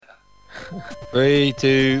Three,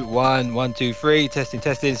 two, one, 1, 2, 3. Testing.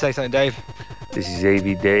 Say something, Dave. This is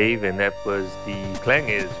AV Dave, and that was the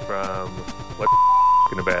clangers from What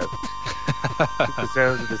About. Took the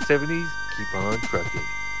sounds of the 70s, keep on trucking.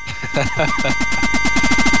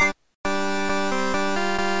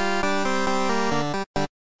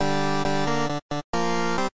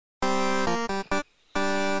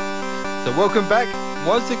 So welcome back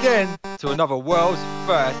once again to another world's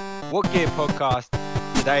first What Gear podcast.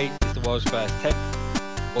 Today is the world's first tech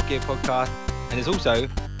What Gear podcast, and it's also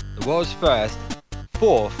the world's first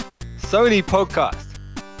fourth Sony podcast.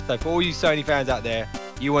 So for all you Sony fans out there,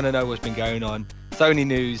 you want to know what's been going on, Sony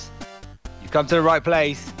news, you've come to the right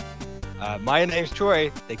place. My name's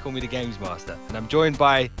Troy, they call me the Games Master, and I'm joined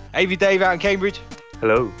by AV Dave out in Cambridge.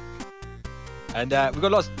 Hello. And we've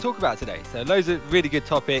got lots to talk about today, so loads of really good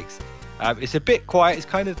topics. It's a bit quiet, it's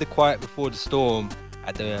kind of the quiet before the storm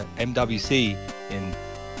at the MWC in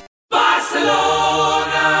Barcelona.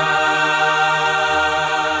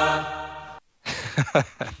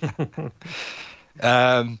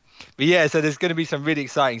 But yeah, so there's going to be some really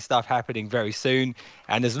exciting stuff happening very soon,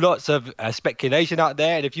 and there's lots of speculation out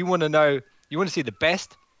there. And if you want to know, you want to see the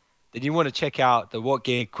best, then you want to check out the What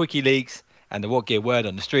Gear Quickie Leaks and the What Gear Word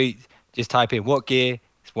on the Street. Just type in What Gear,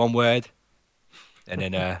 it's one word, and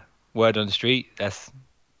then word on the street, that's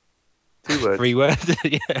 2 words. 3 words.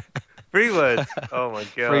 Yeah. 3 words. Oh my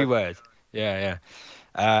god. 3 words. Yeah.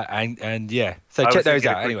 And yeah. So check those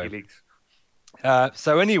out anyway.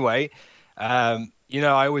 So anyway, you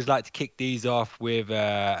know, I always like to kick these off with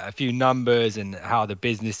a few numbers and how the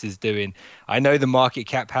business is doing. I know the market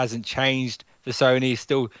cap hasn't changed for Sony. It's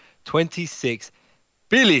still $26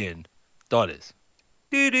 billion. So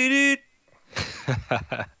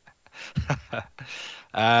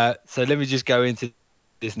let me just go into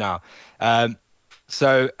this now.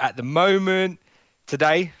 So at the moment,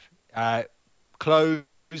 today, close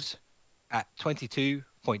at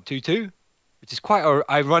 22.22, which is quite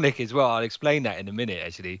ironic as well. I'll explain that in a minute,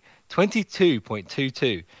 actually.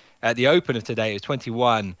 22.22. At the open of today, it was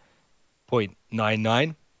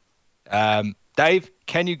 21.99. Dave,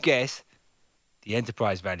 can you guess the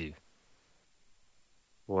enterprise value?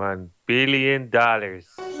 $1 billion.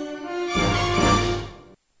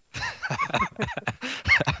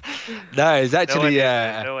 No, it's actually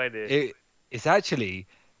no idea. It's actually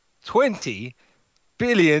 $20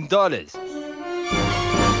 billion.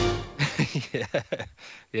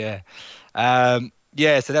 Yeah.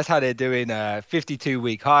 So that's how they're doing.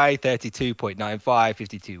 52-week high, 32.95,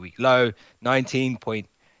 52-week low,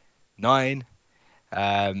 19.9.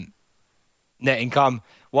 Net income,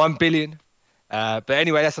 1 billion. But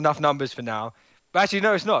anyway, that's enough numbers for now. But actually,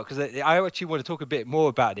 no, it's not, because I actually want to talk a bit more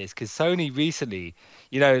about this, because Sony recently,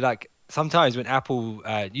 you know, like sometimes when Apple,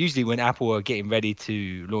 usually when Apple are getting ready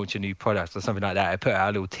to launch a new product or something like that, they put out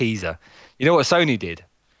a little teaser. You know what Sony did?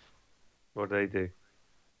 What did they do?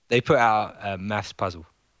 They put out a maths puzzle.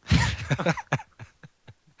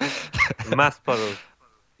 Maths puzzle?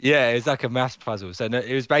 Yeah, it was like a maths puzzle. So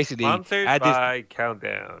it was basically... Sponsored by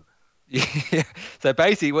Countdown. Yeah. So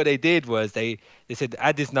basically what they did was they said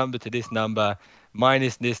add this number to this number,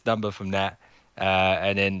 minus this number from that,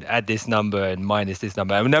 and then add this number and minus this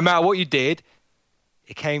number. And no matter what you did,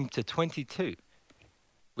 it came to 22,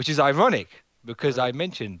 which is ironic because I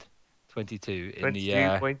mentioned 22 in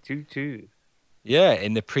 22.22. Yeah,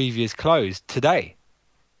 in the previous close today.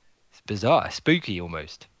 It's bizarre, spooky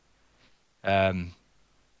almost. You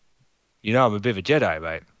know, I'm a bit of a Jedi,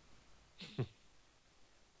 right?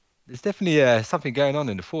 There's definitely something going on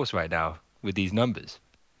in the Force right now with these numbers.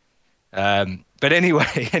 But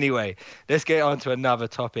anyway, let's get on to another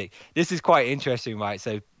topic. This is quite interesting, right?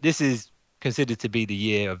 So this is considered to be the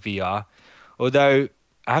year of VR, although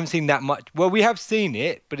I haven't seen that much. Well, we have seen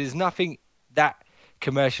it, but there's nothing that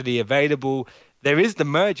commercially available. There is the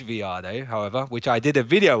Merge VR, though, however, which I did a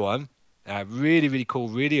video on. Really, really cool,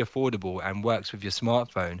 really affordable, and works with your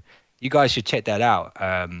smartphone. You guys should check that out.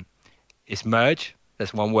 It's Merge.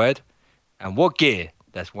 That's one word. And What Gear?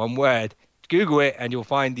 That's one word. Google it and you'll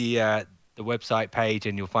find the website page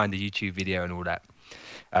and you'll find the YouTube video and all that.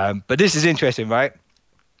 But this is interesting, right?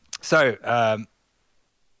 So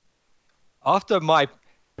after my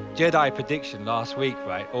Jedi prediction last week,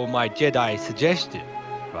 right, or my Jedi suggestion,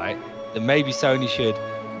 right, that maybe Sony should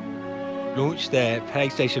launch their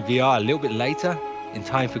PlayStation VR a little bit later in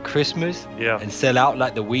time for Christmas and sell out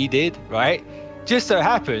like the Wii did, right? Just so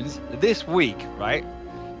happens this week, right,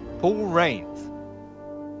 Paul Raines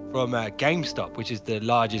from GameStop, which is the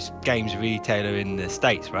largest games retailer in the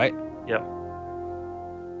States, right? Yep.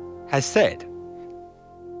 Has said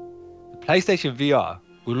the PlayStation VR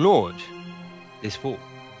will launch this fall.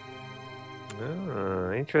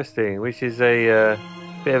 Interesting. Which is a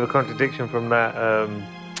bit of a contradiction from that.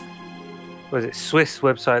 Was it Swiss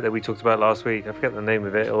website that we talked about last week? I forget the name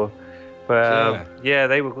of it. But yeah,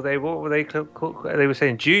 they were what were they called? They were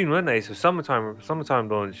saying June, weren't they? So summertime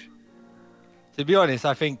launch. To be honest,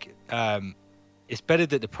 I think it's better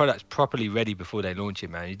that the product's properly ready before they launch it,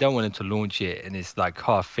 man. You don't want them to launch it and it's like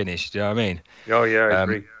half finished. You know what I mean? Oh yeah, I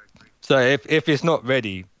agree. So if it's not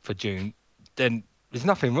ready for June, then there's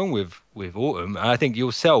nothing wrong with autumn. And I think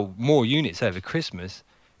you'll sell more units over Christmas.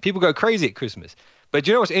 People go crazy at Christmas. But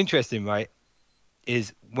do you know what's interesting, right?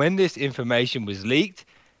 Is when this information was leaked,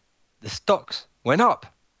 the stocks went up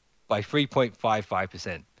by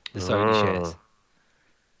 3.55%, the Sony shares.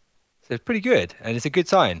 So it's pretty good, and it's a good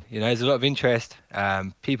sign. You know, there's a lot of interest.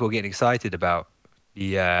 People getting excited about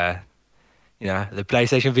the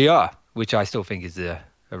PlayStation VR, which I still think is a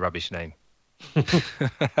rubbish name.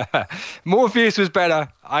 Morpheus was better.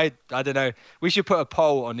 I don't know. We should put a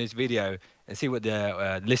poll on this video and see what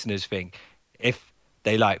the listeners think. If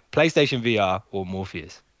they like PlayStation VR or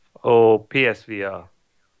Morpheus. Or PSVR.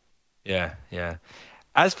 Yeah.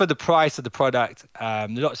 As for the price of the product,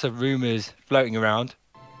 lots of rumors floating around.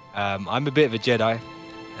 I'm a bit of a Jedi,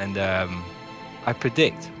 and I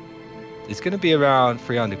predict it's going to be around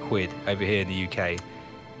 300 quid over here in the UK.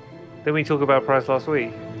 Didn't we talk about price last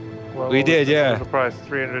week? Well, we did, yeah. The price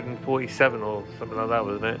 347 or something like that,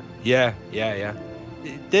 wasn't it? Yeah.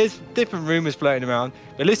 There's different rumors floating around,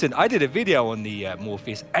 but listen, I did a video on the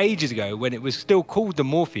Morpheus ages ago when it was still called the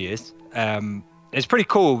Morpheus. It's pretty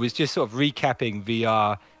cool. It was just sort of recapping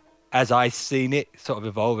VR as I've seen it sort of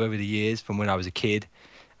evolve over the years from when I was a kid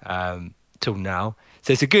till now.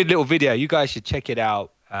 So it's a good little video. You guys should check it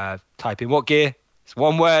out. Type in what gear? It's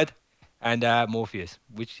one word, and Morpheus,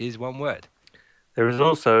 which is one word. There is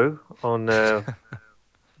also on the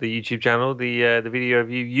YouTube channel the video of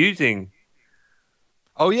you using.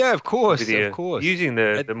 Oh yeah, of course. Using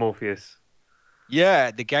the Morpheus.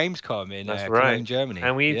 Yeah, the Gamescom in Cologne, Germany.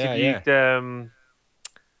 And we interviewed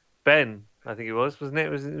Ben, I think it was, wasn't it?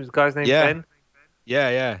 It was the guy's name Ben?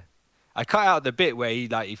 Yeah. I cut out the bit where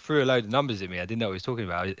he threw a load of numbers at me. I didn't know what he was talking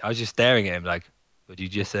about. I was just staring at him like, what did you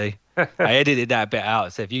just say? I edited that bit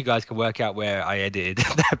out. So if you guys can work out where I edited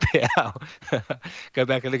that bit out, go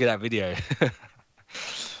back and look at that video.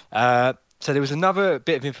 So there was another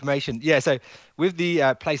bit of information. Yeah, so with the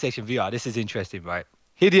PlayStation VR, this is interesting, right?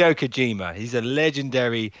 Hideo Kojima, he's a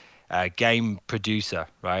legendary game producer,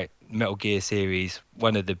 right? Metal Gear series,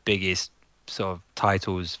 one of the biggest sort of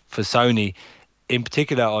titles for Sony, in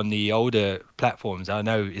particular on the older platforms. I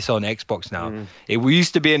know it's on Xbox now. It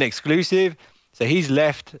used to be an exclusive, so he's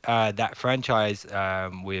left that franchise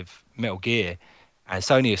with Metal Gear, and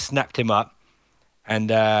Sony has snapped him up,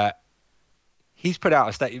 and he's put out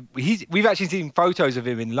a statement. We've actually seen photos of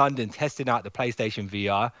him in London testing out the PlayStation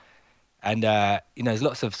VR. And, there's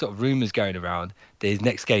lots of sort of rumors going around that his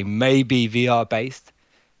next game may be VR based.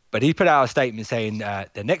 But he put out a statement saying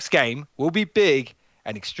the next game will be big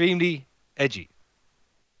and extremely edgy.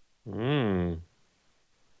 I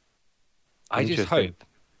just hope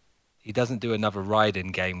he doesn't do another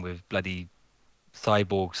Raiden game with bloody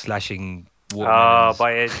cyborg slashing watermelons.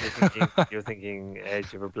 By edge, you're thinking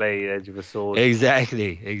edge of a blade, edge of a sword.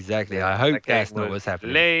 Exactly. I hope that's not what's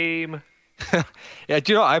happening. Lame. Yeah,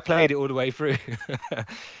 do you know what? I played it all the way through.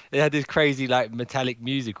 It had this crazy like metallic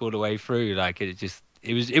music all the way through. Like it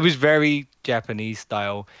was very Japanese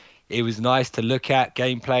style. It was nice to look at.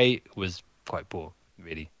 Gameplay was quite poor,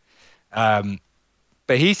 really.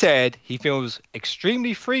 But he said he feels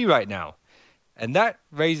extremely free right now, and that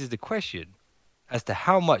raises the question as to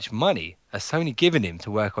how much money has Sony given him to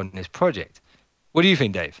work on this project. What do you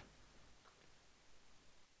think, Dave?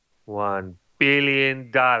 $1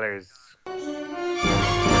 billion.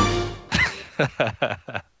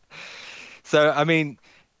 So I mean,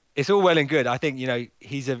 it's all well and good. I think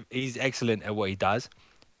he's excellent at what he does,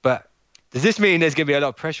 but does this mean there's going to be a lot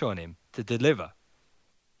of pressure on him to deliver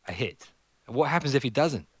a hit? And what happens if he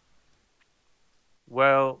doesn't?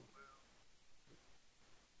 Well,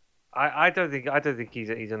 I don't think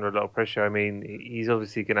he's under a lot of pressure. I mean, he's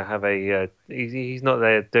obviously going to have he's not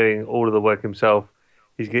there doing all of the work himself.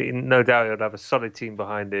 No doubt he'll have a solid team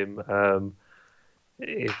behind him.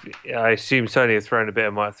 I assume Sony have thrown a bit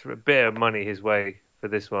of money his way for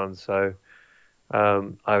this one, so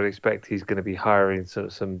I would expect he's going to be hiring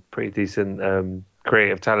some pretty decent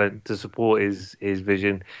creative talent to support his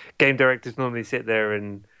vision. Game directors normally sit there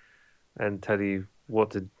and tell you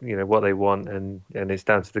what they want, and it's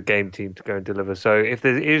down to the game team to go and deliver. So if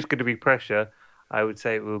there is going to be pressure, I would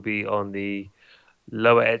say it will be on the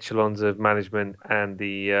lower echelons of management and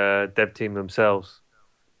the dev team themselves.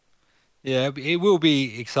 Yeah, it will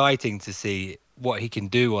be exciting to see what he can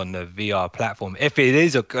do on the VR platform, if it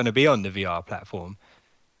is going to be on the VR platform,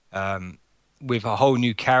 um, with a whole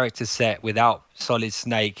new character set without Solid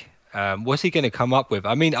Snake. What's he going to come up with?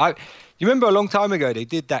 I mean, you remember a long time ago they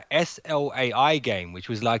did that SLAI game, which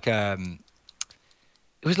was like it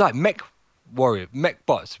was like mech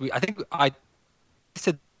bots. I think I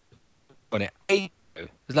said on it. It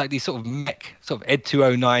was like these sort of mech, sort of Ed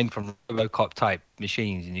 209 from RoboCop type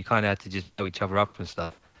machines, and you kind of had to just blow each other up and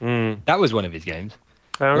stuff. Mm. That was one of his games.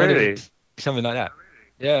 Oh, really? Something like that.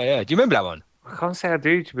 Yeah, yeah. Do you remember that one? I can't say I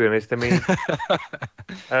do, to be honest. I mean,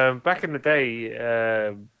 back in the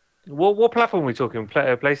day, what platform were we talking?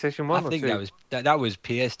 PlayStation I One or think two? that was PS2. That was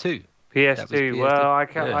PS2. PS2. Well,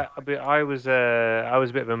 Yeah, I was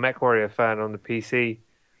a bit of a MechWarrior fan on the PC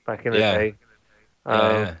back in the yeah, day. yeah,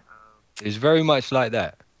 Um, yeah. It was very much like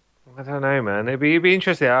that. I don't know, man. It'd be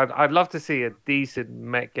interesting. I'd love to see a decent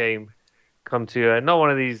mech game come to not one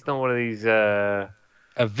of these A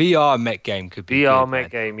VR mech game could be VR good, mech man.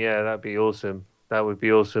 game. Yeah, that'd be awesome. That would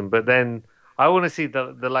be awesome. But then I want to see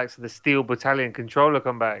the likes of the Steel Battalion controller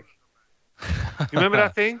come back. You remember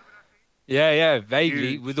that thing? Yeah, yeah, vaguely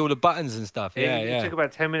Huge. with all the buttons and stuff. It, Yeah, it yeah. took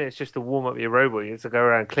about 10 minutes just to warm up your robot. You had to go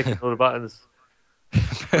around clicking all the buttons.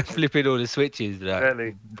 Flipping all the switches. Like,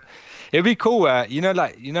 Exactly. it'd be cool. Like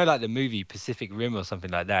the movie Pacific Rim or something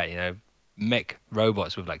like that. Mech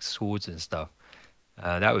robots with like swords and stuff.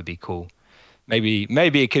 That would be cool. Maybe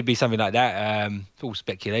it could be something like that. It's all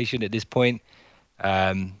speculation at this point.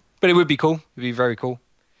 But it would be cool. It'd be very cool.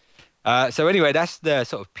 So anyway, that's the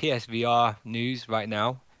sort of PSVR news right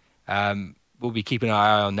now. We'll be keeping an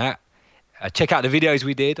eye on that. Check out the videos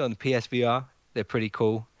we did on PSVR. They're pretty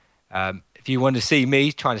cool. If you want to see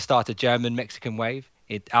me trying to start a German Mexican wave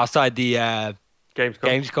outside the Gamescom.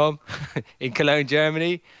 Gamescom in Cologne,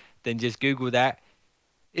 Germany, then just Google that.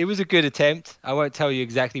 It was a good attempt. I won't tell you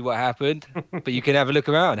exactly what happened, but you can have a look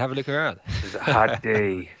around. Have a look around. It was a hot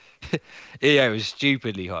day. Yeah, it was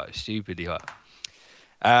stupidly hot. Stupidly hot.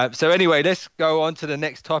 So anyway, let's go on to the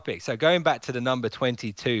next topic. So going back to the number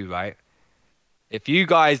 22, right? If you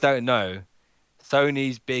guys don't know,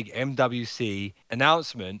 Sony's big MWC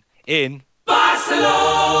announcement in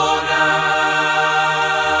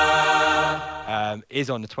is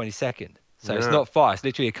on the 22nd. So it's Yeah. not far. It's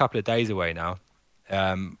literally a couple of days away now.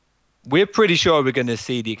 We're pretty sure we're going to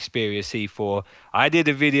see the Xperia C4. I did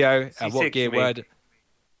a video at C6, What Gear you mean? Word.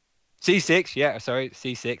 C6, yeah, sorry,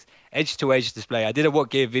 C6. Edge-to-edge display. I did a What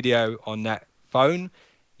Gear video on that phone.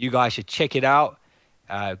 You guys should check it out.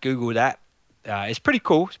 Google that. It's pretty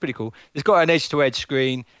cool. It's pretty cool. It's got an edge-to-edge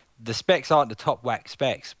screen. The specs aren't the top whack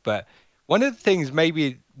specs, but one of the things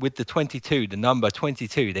maybe with the 22, the number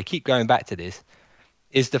 22, they keep going back to this,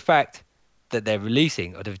 is the fact that they're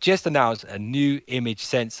releasing or they've just announced a new image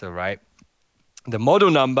sensor, right? The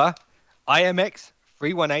model number IMX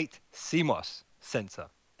 318 CMOS sensor.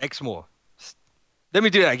 XMOR. Let me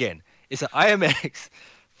do that again. It's an IMX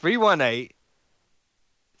 318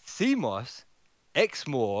 CMOS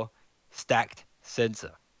XMOR stacked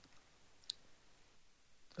sensor.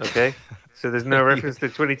 Okay. So there's no reference to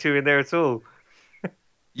 22 in there at all.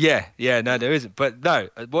 Yeah, no, there isn't. But no,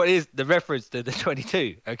 what is the reference to the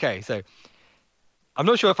 22? Okay, so I'm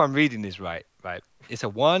not sure if I'm reading this right. It's a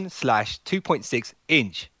 1/2.6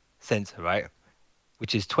 inch sensor, right?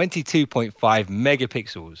 Which is 22.5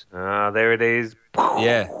 megapixels. Ah, there it is.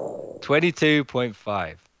 Yeah,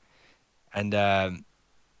 22.5. And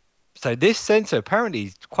so this sensor apparently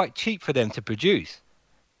is quite cheap for them to produce,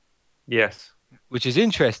 Yes. which is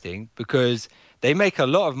interesting because they make a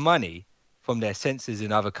lot of money from their sensors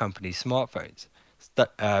in other companies' smartphones.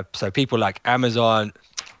 So people like Amazon,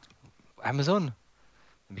 let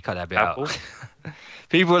me cut that bit Apple. out.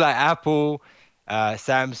 People like Apple,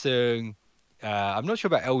 Samsung, I'm not sure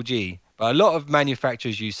about LG, but a lot of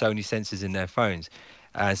manufacturers use Sony sensors in their phones.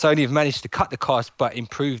 And Sony have managed to cut the cost but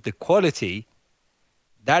improve the quality.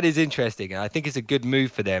 That is interesting, and I think it's a good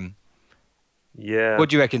move for them. Yeah. What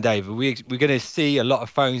do you reckon, Dave? We're going to see a lot of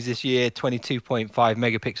phones this year, 22.5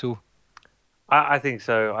 megapixel. I think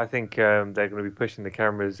so. I think they're going to be pushing the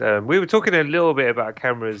cameras. We were talking a little bit about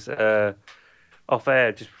cameras off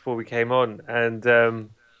air just before we came on, and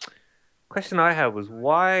question I had was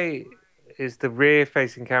why is the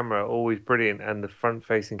rear-facing camera always brilliant and the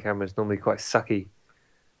front-facing camera is normally quite sucky?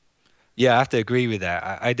 Yeah, I have to agree with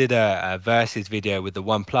that. I did a versus video with the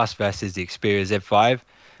OnePlus versus the Xperia Z5,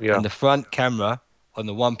 Yeah. and the front camera on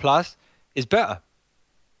the OnePlus is better.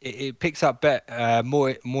 It picks up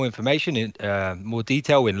more information in more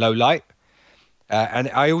detail in low light. And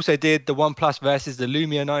I also did the OnePlus versus the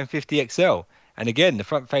Lumia 950 XL, and again, the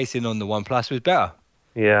front facing on the OnePlus was better.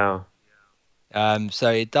 Yeah. So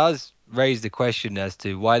it does raise the question as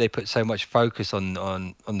to why they put so much focus on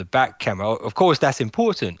the back camera. Of course, that's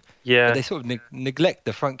important, but Yeah, they sort of neglect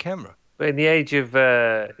the front camera. but in the age of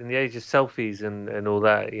selfies and all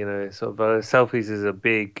that, sort of selfies is a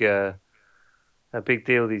big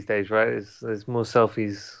deal these days, right? There's more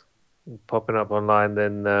selfies popping up online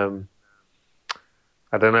than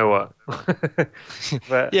I don't know what,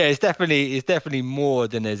 but Yeah, it's definitely more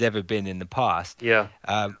than there's ever been in the past. yeah,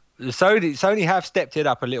 Sony have stepped it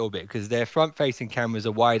up a little bit because their front-facing cameras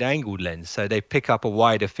are wide-angled lens, so they pick up a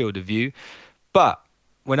wider field of view. But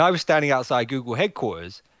when I was standing outside Google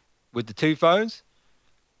headquarters with the two phones,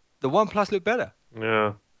 the OnePlus looked better.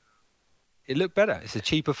 yeah. It looked better. It's a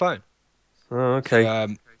cheaper phone. Oh, So,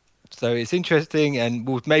 okay. so it's interesting, and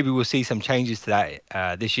maybe we'll see some changes to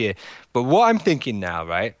that this year. But what I'm thinking now,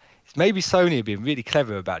 right, is maybe Sony have been really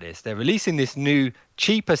clever about this. They're releasing this new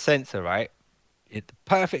cheaper sensor, right? At the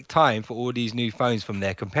perfect time for all these new phones from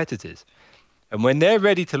their competitors. And when they're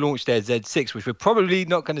ready to launch their Z6, which we're probably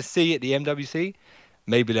not going to see at the MWC,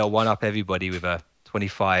 maybe they'll one up everybody with a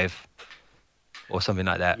 25 or something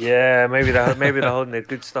like that Yeah, maybe they're holding their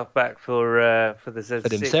good stuff back for the for Z6.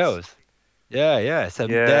 themselves. Yeah, yeah. So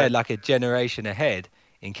Yeah, they're like a generation ahead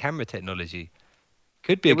in camera technology.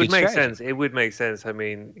 Could be it a would good make strategy. sense. It would make sense. I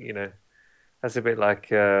mean, that's a bit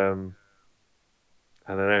like I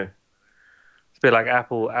don't know. It's a bit like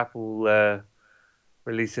Apple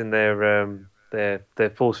releasing their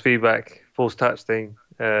force feedback, force touch thing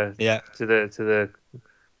Yeah, to the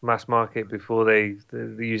mass market before they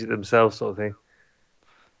use it themselves, sort of thing.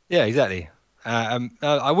 yeah, exactly.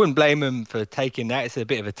 I wouldn't blame them for taking that. It's a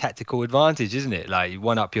bit of a tactical advantage, isn't it? Like you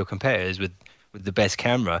one up your competitors with the best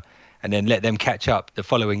camera, and then let them catch up the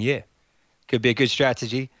following year. Could be a good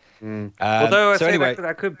strategy. Mm. Although I'd So say anyway,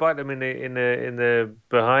 that could bite them in the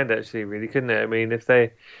behind actually, really, couldn't it? I mean, if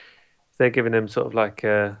they're giving them sort of like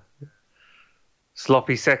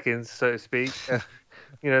sloppy seconds, so to speak,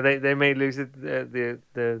 they may lose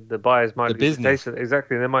the buyers might the lose the taste business. of it.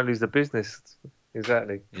 Exactly, they might lose the business.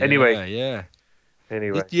 Exactly. Yeah, yeah.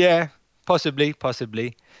 Anyway. Yeah, possibly.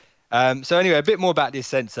 So anyway, a bit more about this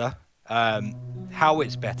sensor, how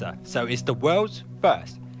it's better. So it's the world's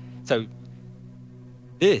first. So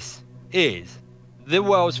this is the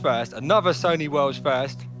world's first, another Sony world's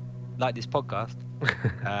first, like this podcast,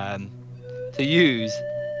 um, to use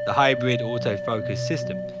the hybrid autofocus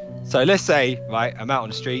system. So let's say, right, I'm out on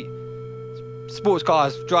the street, sports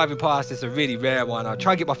cars driving past, it's a really rare one. I'll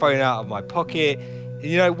try and get my phone out of my pocket.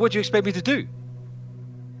 And, what do you expect me to do?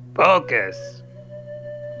 Focus.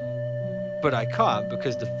 But I can't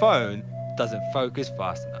because the phone doesn't focus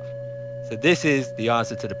fast enough. So this is the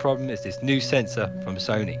answer to the problem. It's this new sensor from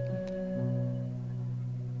Sony.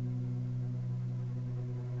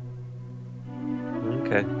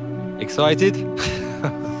 Okay. Excited?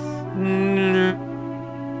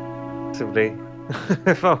 Possibly,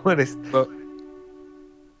 if I'm honest. Well,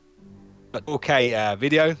 4K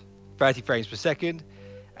video, 30 frames per second,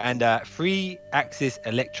 and 3-axis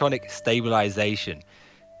electronic stabilization.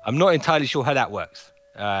 I'm not entirely sure how that works,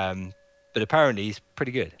 but apparently it's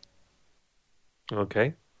pretty good.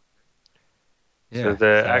 Okay. Yeah. So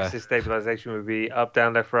the axis stabilization would be up,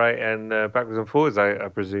 down, left, right, and backwards and forwards, I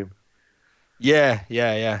presume. Yeah.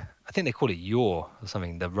 I think they call it yaw or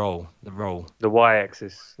something. The roll. The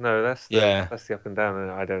y-axis. No, that's Yeah. that's the up and down.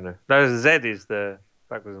 I don't know. No, the Z is the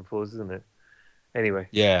backwards and forwards, isn't it? Anyway.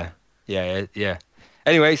 Yeah.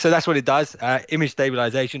 Anyway, so that's what it does. Image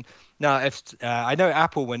stabilization. Now, if I know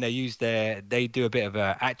Apple, when they do a bit of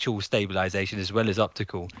actual stabilization as well as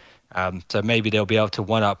optical. So maybe they'll be able to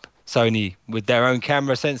one up Sony with their own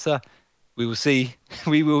camera sensor. We will see.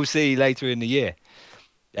 We will see later in the year.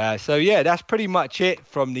 So yeah, that's pretty much it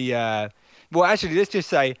from the. Well, actually, let's just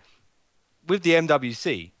say with the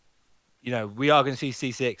MWC, we are going to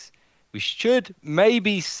see C6. We should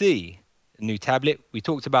maybe see a new tablet. We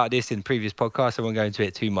talked about this in previous podcasts. I won't go into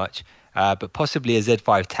it too much, but possibly a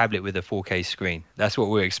Z5 tablet with a 4K screen. That's what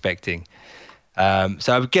we're expecting. So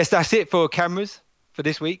I guess that's it for cameras for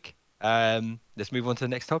this week. Let's move on to the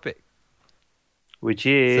next topic. Which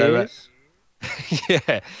is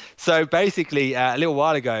Yeah. So basically, a little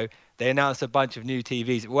while ago, they announced a bunch of new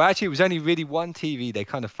TVs. Well, actually, it was only really one TV they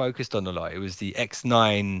kind of focused on a lot. It was the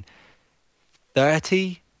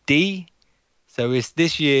X930D. So it's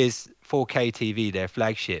this year's 4K TV, their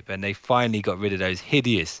flagship, and they finally got rid of those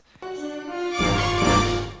hideous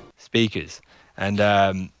speakers. And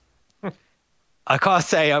I can't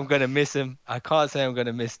say I'm going to miss them. I can't say I'm going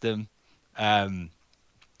to miss them. I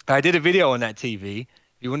did a video on that TV. If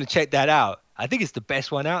you want to check that out, I think it's the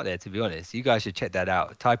best one out there, to be honest. You guys should check that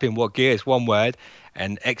out. Type in what gear, it's one word,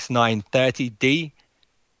 and X930D.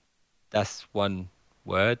 That's one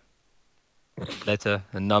word, letter,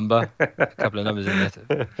 and number. A couple of numbers and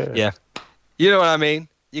letter. Yeah. You know what I mean?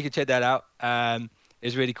 You can check that out.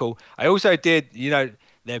 It's really cool. I also did,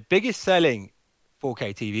 their biggest selling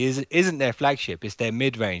 4K TV isn't their flagship. It's their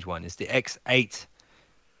mid-range one. It's the X8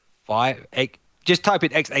 just type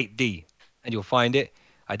in X8D and you'll find it.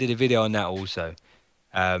 I did a video on that also.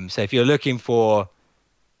 So if you're looking for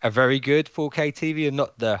a very good 4K TV and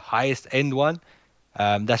not the highest end one,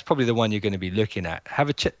 that's probably the one you're going to be looking at.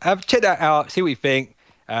 Check that out. See what you think.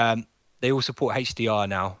 They all support HDR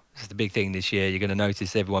now. This is the big thing this year. You're going to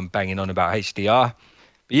notice everyone banging on about HDR.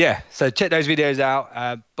 But yeah, so check those videos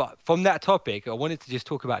out. But from that topic, I wanted to just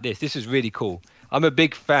talk about this. This is really cool. I'm a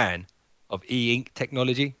big fan of e-ink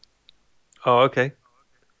technology. Oh, okay.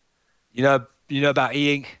 You know about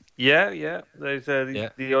e-ink? Yeah. There's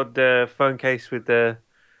the odd phone case with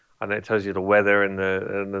I know it tells you the weather and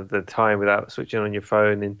the time without switching on your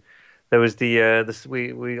phone. And there was I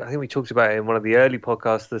think we talked about it in one of the early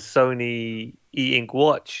podcasts, the Sony e-ink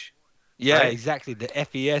watch. Yeah, right? Exactly, the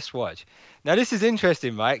FES watch. Now this is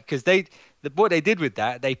interesting, right? Because what they did with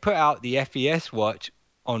that, they put out the FES watch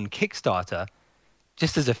on Kickstarter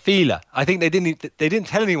just as a feeler. I think they didn't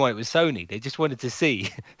tell anyone it was Sony. They just wanted to see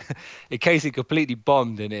in case it completely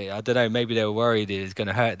bombed and I don't know, maybe they were worried it was going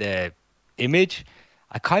to hurt their image.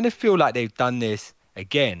 I kind of feel like they've done this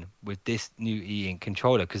again with this new e-ink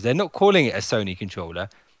controller because they're not calling it a Sony controller.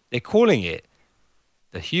 They're calling it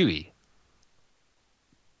the Huey.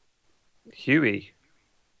 Huey?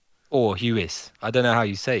 Or Huis. I don't know how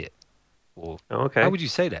you say it. Or okay. How would you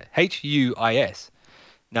say that? Huis.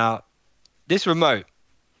 Now, this remote,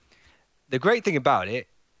 the great thing about it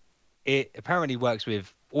apparently works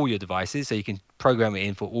with all your devices, so you can program it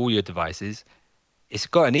in for all your devices. It's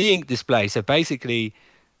got an e-ink display, so basically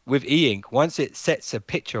with e-ink, once it sets a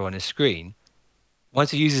picture on a screen,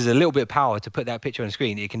 once it uses a little bit of power to put that picture on the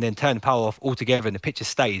screen, it can then turn the power off altogether and the picture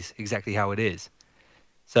stays exactly how it is.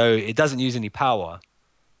 So it doesn't use any power,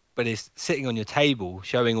 but it's sitting on your table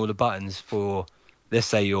showing all the buttons for, let's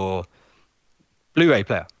say, your Blu-ray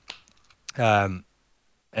player. And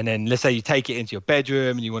then let's say you take it into your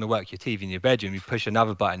bedroom and you want to work your TV in your bedroom, you push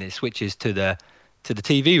another button, it switches to the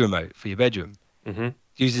TV remote for your bedroom. Mm-hmm. It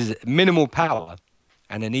uses minimal power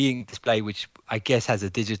and an e-ink display, which I guess has a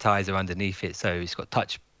digitizer underneath it. So it's got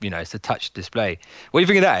touch, it's a touch display. What do you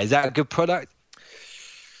think of that? Is that a good product?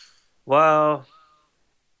 Well,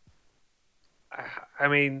 I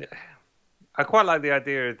mean, I quite like the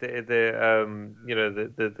idea of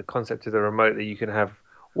the concept of the remote that you can have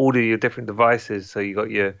all of your different devices. So you got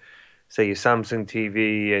your Samsung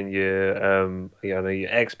TV and your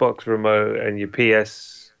Xbox remote and your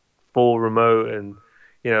PS4 remote and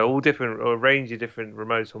all different, or a range of different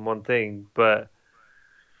remotes on one thing. But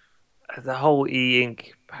the whole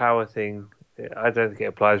e-ink power thing, I don't think it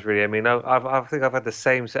applies really. I mean, I think I've had the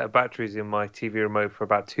same set of batteries in my TV remote for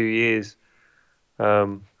about 2 years.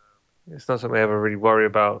 It's not something I ever really worry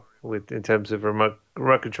about in terms of remote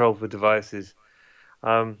control for devices.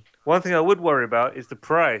 One thing I would worry about is the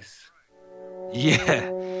price. Yeah,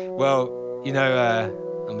 well,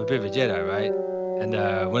 I'm a bit of a Jedi, right? And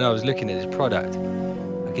when I was looking at this product,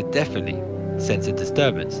 I could definitely sense a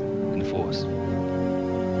disturbance in the Force.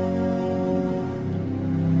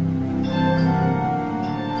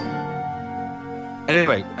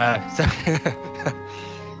 Anyway, so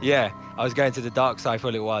yeah, I was going to the dark side for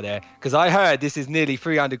a little while there because I heard this is nearly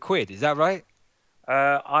 300 quid. Is that right?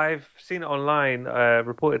 I've seen it online,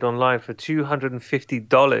 reported online for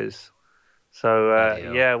 $250. So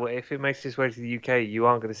yeah, well, if it makes its way to the UK, you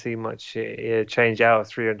aren't going to see much change out of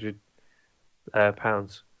 £300. I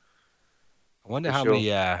wonder how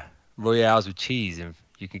many Royales with cheese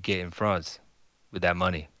you could get in France with that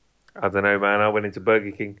money. I don't know, man. I went into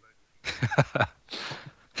Burger King.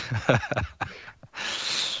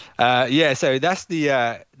 Yeah, so that's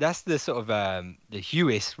the sort of the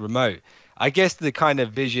Huis remote. I guess the kind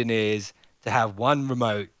of vision is to have one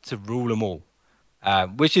remote to rule them all,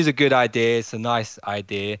 which is a good idea. It's a nice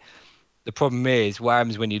idea. The problem is, what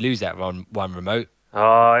happens when you lose that one remote?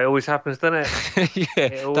 Oh, it always happens, doesn't it?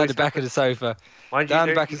 Yeah, down the back of the sofa. Down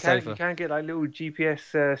the back of the sofa. You can get like little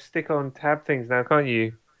GPS stick-on tab things now, can't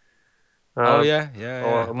you? Oh yeah.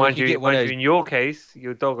 Or mind you, in your case,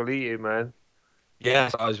 your dog will eat it, man. Yeah,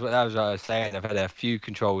 that was what I was saying. I've had a few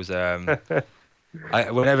controls. Whenever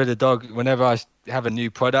I have a new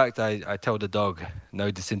product, I tell the dog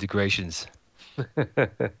no disintegrations.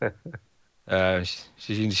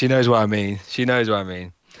 She knows what I mean. She knows what I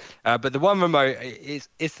mean. But the one remote, it's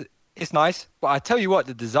it's nice, but I tell you what,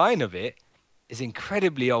 the design of it is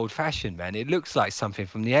incredibly old-fashioned, man. It looks like something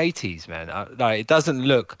from the 80s, man. Like it doesn't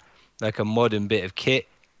look like a modern bit of kit.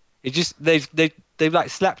 It just they've like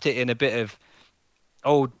slapped it in a bit of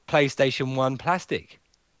old PlayStation 1 plastic.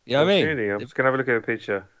 You know Oh, what I mean? really? I'm just gonna have a look at a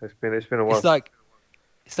picture. It's been a It's while. like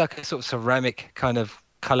it's like a sort of ceramic kind of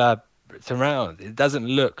color surround. It doesn't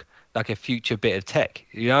look like a future bit of tech.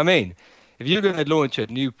 You know what I mean? If you're going to launch a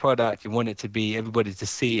new product, you want it to be everybody to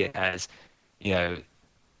see it as, you know,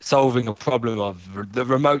 solving a problem of the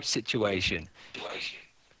remote situation.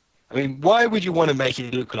 I mean, why would you want to make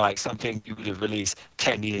it look like something you would have released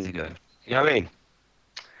 10 years ago? You know what I mean?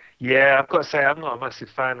 Yeah, I've got to say I'm not a massive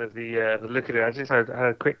fan of the look of it. I just had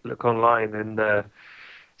a quick look online, and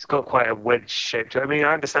it's got quite a wedge shape to it. I mean,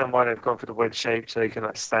 I understand why they've gone for the wedge shape, so you can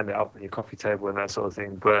like stand it up on your coffee table and that sort of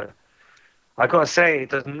thing. But I got to say, it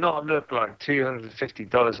does not look like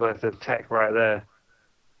 $250 worth of tech right there.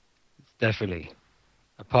 Definitely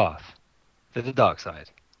a path to the dark side.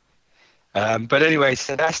 But anyway,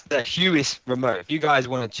 so that's the Huis remote. If you guys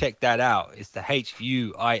want to check that out, it's the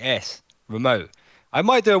HUIS remote. I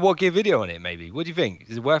might do a what gear video on it, maybe. What do you think?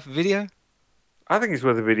 Is it worth a video? I think it's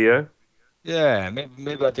worth a video. Yeah,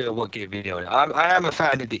 maybe I'll do a what gear video on it. I am a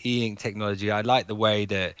fan of the e-ink technology. I like the way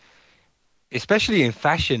that, especially in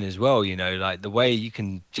fashion as well, you know, like the way you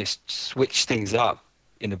can just switch things up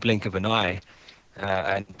in the blink of an eye.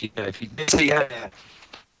 And, you know, if you say you had a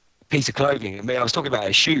piece of clothing, I mean, I was talking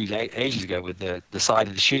about shoes ages ago with the side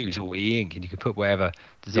of the shoes all e-ink and you could put whatever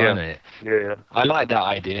design on Yeah, it. yeah. I like that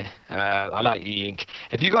idea. I like e-ink.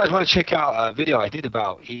 If you guys want to check out a video I did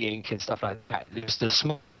about e-ink and stuff like that, it's the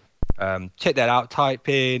small. Check that out. Type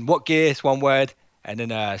in what gear, it's one word, and then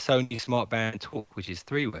Sony Smart Band Talk, which is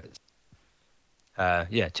three words.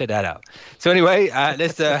 Yeah, check that out. So anyway,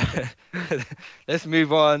 let's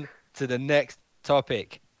move on to the next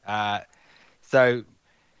topic. So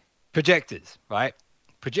projectors, right?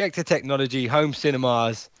 Projector technology, home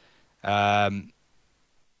cinemas. What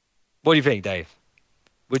do you think, Dave?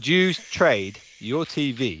 Would you trade your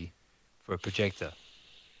TV for a projector?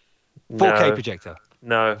 4K No, projector.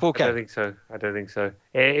 no, I don't 4K. think so. I don't think so.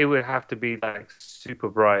 It would have to be like super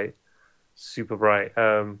bright, super bright.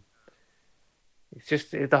 It's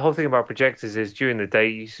just the whole thing about projectors is during the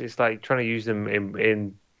day, it's like trying to use them in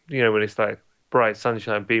when it's like bright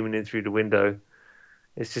sunshine beaming in through the window.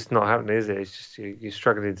 It's just not happening, is it? It's just you're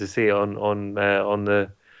struggling to see it on the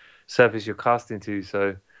surface you're casting to.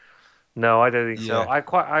 So no, I don't think so.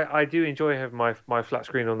 Yeah. I do enjoy having my flat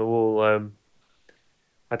screen on the wall.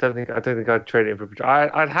 I don't think I'd trade it for a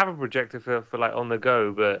projector. I'd have a projector for like on the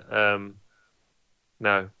go, but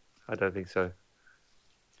no, I don't think so.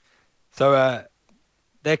 So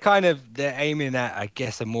they're aiming at, I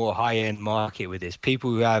guess, a more high-end market with this.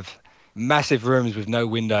 People who have massive rooms with no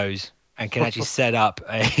windows and can actually set up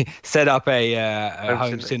a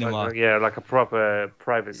home cinema. Yeah, like a proper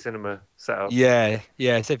private cinema setup. Yeah,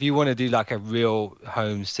 yeah. So if you want to do like a real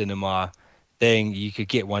home cinema thing, you could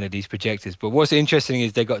get one of these projectors. But what's interesting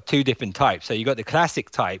is they've got two different types. So you got the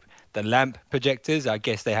classic type, the lamp projectors. I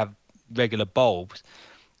guess they have regular bulbs,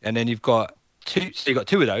 and then you've got two. So you got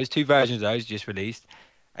two of those, two versions of those just released,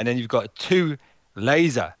 and then you've got two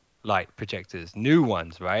laser light projectors, new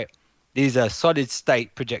ones, right? These are solid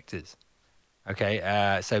state projectors. Okay,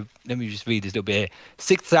 so let me just read this little bit here.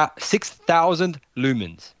 6,000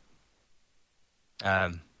 lumens.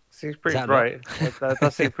 Seems Is pretty that a lot? bright. That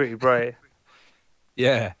does seem pretty bright.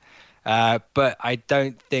 Yeah. But I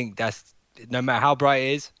don't think that's, no matter how bright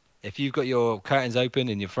it is, if you've got your curtains open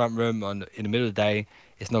in your front room in the middle of the day,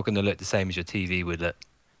 it's not going to look the same as your TV would look.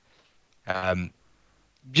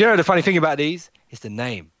 You know the funny thing about these? It's the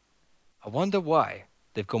name. I wonder why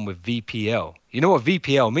they've gone with VPL. You know what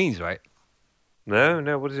VPL means, right? No,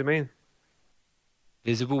 no. What does it mean?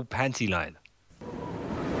 Visible panty line.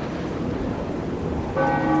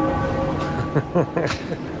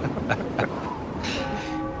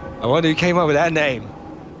 I wonder who came up with that name.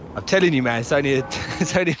 I'm telling you, man, Sony,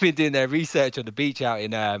 Sony been doing their research on the beach out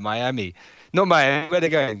in Miami. Not Miami, where they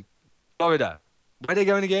going? Florida. Where they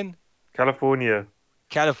going again? California.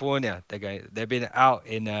 California. They've been out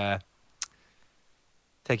in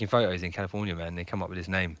taking photos in California, man. They come up with this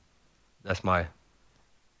name. That's my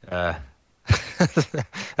uh,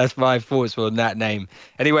 that's my thoughts on that name.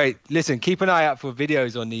 Anyway, listen, keep an eye out for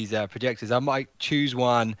videos on these projectors. I might choose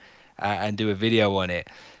one and do a video on it.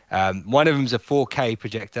 One of them's a 4K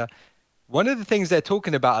projector. One of the things they're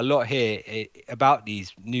talking about a lot here about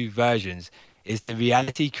these new versions is the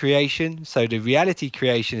reality creation. So the reality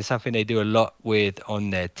creation is something they do a lot with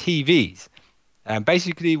on their TVs. And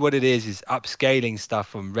basically what it is upscaling stuff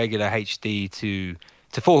from regular HD to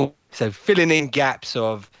 4K. So filling in gaps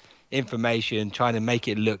of information, trying to make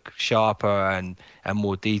it look sharper and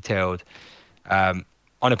more detailed on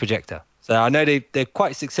a projector. So I know they're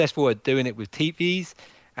quite successful at doing it with TVs,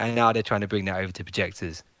 and now they're trying to bring that over to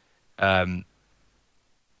projectors. What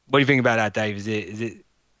do you think about that, Dave? Is it?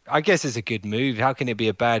 I guess it's a good move. How can it be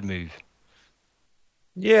a bad move?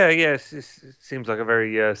 Yeah, yes, it seems like a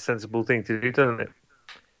very sensible thing to do, doesn't it?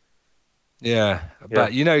 Yeah, Yeah.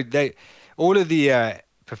 but you know all of the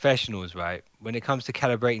professionals, right? When it comes to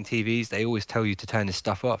calibrating TVs, they always tell you to turn this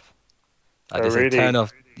stuff off. Like Oh, they say, turn really?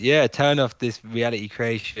 off, yeah, turn off this reality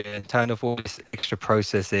creation, turn off all this extra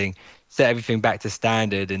processing, set everything back to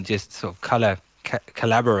standard, and just sort of Calibrate.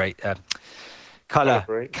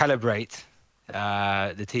 calibrate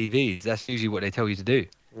the TVs. That's usually what they tell you to do.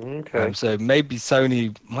 Okay. So maybe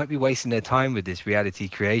Sony might be wasting their time with this reality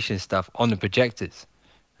creation stuff on the projectors.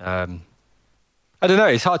 Um, I don't know.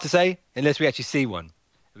 It's hard to say unless we actually see one.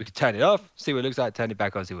 We could turn it off, see what it looks like, turn it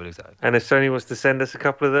back on, see what it looks like. And if Sony wants to send us a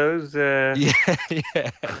couple of those, Yeah,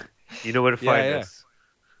 yeah, you know where to yeah, find yeah, us.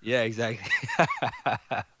 yeah, exactly.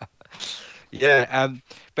 Yeah.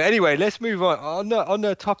 But anyway, let's move on. On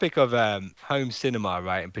the topic of home cinema,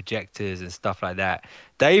 right, and projectors and stuff like that.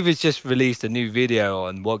 Dave has just released a new video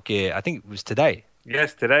on what gear. I think it was today.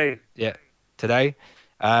 Yes, today. Yeah, today.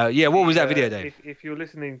 Yeah. What was that video, Dave? If you're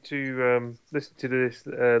listening to listen to this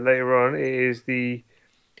later on, it is the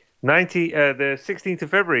 16th of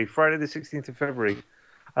February, Friday the 16th of February.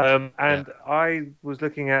 And I was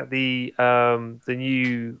looking at the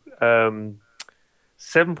new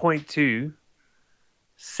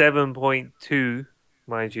 7.2,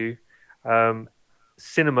 mind you,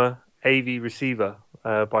 Cinema AV receiver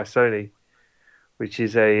by Sony, which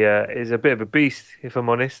is a bit of a beast, if I'm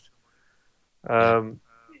honest.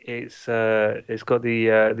 It's got the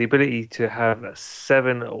ability to have a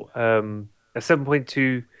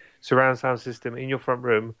 7.2 surround sound system in your front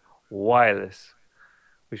room, wireless,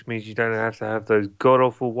 which means you don't have to have those god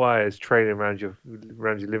awful wires trailing around your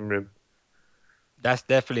living room. That's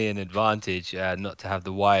definitely an advantage, not to have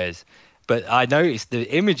the wires. But I noticed the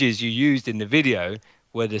images you used in the video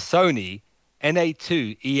were the Sony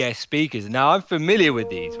NA2 ES speakers. Now, I'm familiar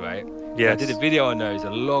with these, right? I did a Yes. video on those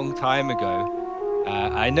a long time ago.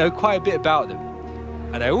 I know quite a bit about them.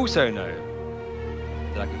 And I also know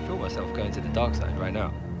that I can feel myself going to the dark side right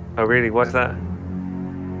now. Oh, really? What's that?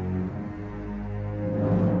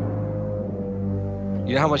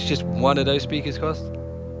 You know how much just one of those speakers cost?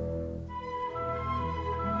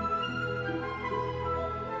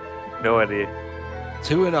 No idea.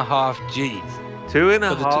 2.5 G's. Two and a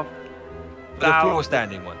For the half For the floor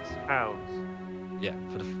standing ones. pounds. Yeah,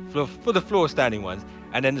 for the floor standing ones.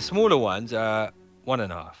 And then the smaller ones are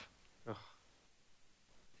 1.5. Ugh.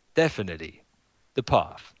 Definitely the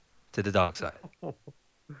path to the dark side.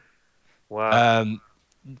 Wow.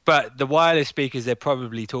 But the wireless speakers they're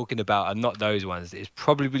probably talking about are not those ones. It's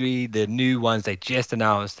probably the new ones they just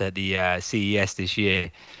announced at the CES this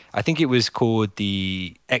year. I think it was called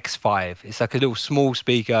the X5. It's like a little small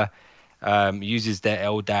speaker, uses their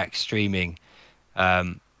LDAC streaming.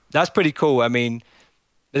 That's pretty cool. I mean,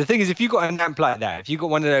 the thing is, if you've got an amp like that, if you've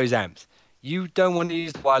got one of those amps, you don't want to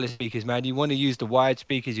use the wireless speakers, man. You want to use the wired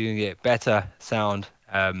speakers. You can get better sound.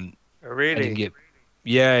 And you Really? can get,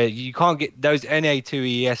 yeah, you can't get those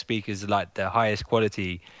NA2 ES speakers are like the highest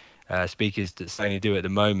quality speakers that Sony do at the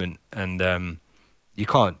moment. And you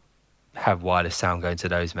can't have wireless sound going to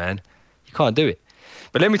those, man. You can't do it.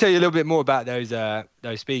 But let me tell you a little bit more about those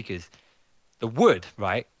speakers. The wood,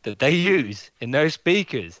 right, that they use in those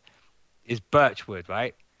speakers is birch wood,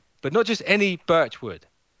 right? But not just any birch wood.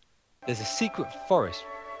 There's a secret forest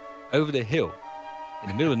over the hill in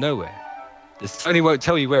the middle of nowhere. The Sony won't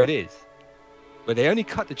tell you where it is. But they only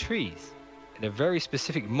cut the trees in a very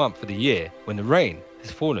specific month of the year when the rain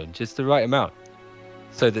has fallen just the right amount.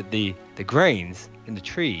 So that the grains in the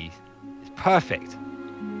trees is perfect for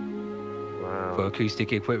Wow.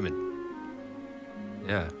 acoustic equipment.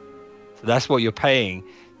 Yeah. So that's what you're paying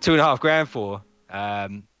 2.5 grand for.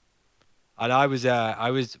 And I was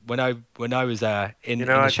when I was in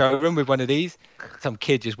the showroom with one of these, some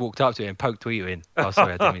kid just walked up to it and poked tweet in. Oh,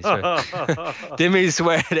 sorry, I didn't mean to swear. Didn't mean to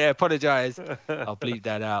swear there. Apologize. I'll bleep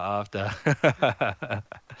that out after.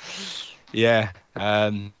 Yeah.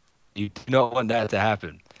 You do not want that to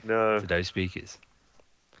happen No. to those speakers.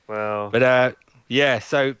 Wow. But yeah.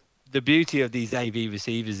 So the beauty of these AV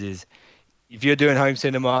receivers is, if you're doing home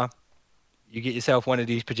cinema, you get yourself one of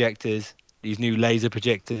these projectors, these new laser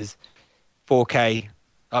projectors. 4K,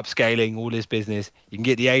 upscaling, all this business. You can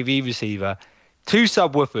get the AV receiver, 2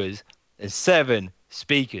 subwoofers, and 7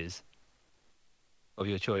 speakers of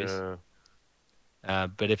your choice.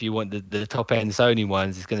 But if you want the top end Sony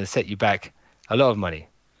ones, it's going to set you back a lot of money.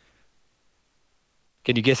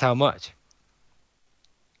 Can you guess how much?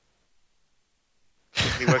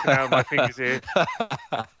 You're working out my fingers here.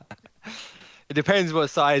 It depends what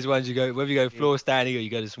size ones you go, whether you go floor standing or you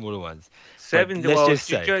go to smaller ones. Seven. Let's Well, just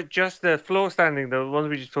say. just the floor standing, the ones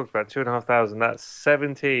we just talked about, 2,500. That's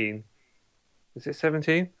 17. Is it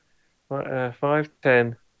 17? 5,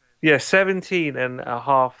 10. Yeah,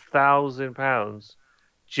 17,500 pounds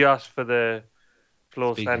just for the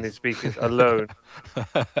floor standing speakers alone.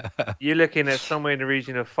 You're looking at somewhere in the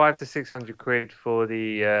region of 500 to 600 quid for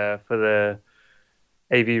the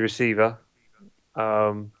AV receiver,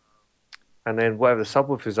 and then whatever the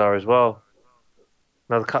subwoofers are as well.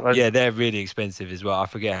 Another couple. Yeah, they're really expensive as well. I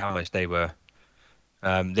forget how much they were.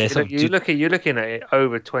 You're looking at it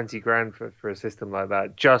over 20 grand for a system like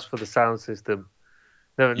that, just for the sound system.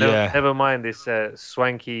 Never mind this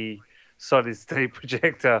swanky solid state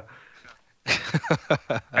projector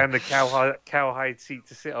and the cowhide seat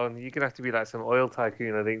to sit on. You're gonna have to be like some oil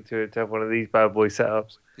tycoon, I think, to have one of these bad boy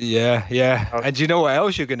setups. Yeah. And do you know what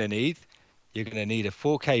else you're gonna need? You're gonna need a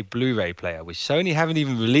 4K Blu-ray player, which Sony haven't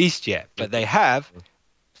even released yet, but they have.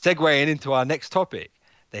 Segueing into our next topic,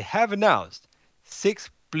 they have announced 6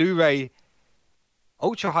 Blu-ray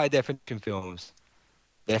ultra high definition films.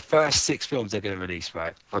 Their first 6 films they're going to release,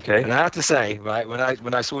 right? Okay. And I have to say, right,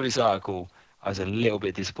 when I saw this article, I was a little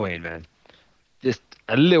bit disappointed, man. Just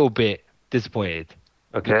a little bit disappointed.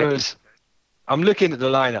 Okay. Because I'm looking at the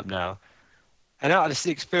lineup now, and out of the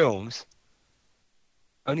 6 films,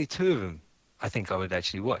 only 2 of them I think I would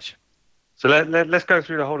actually watch. So let's go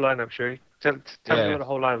through the whole lineup, shall we? Tell me what the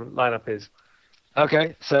whole lineup is.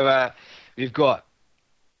 Okay, so we've got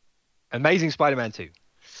Amazing Spider-Man 2.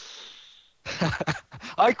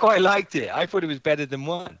 I quite liked it. I thought it was better than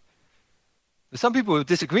 1. But some people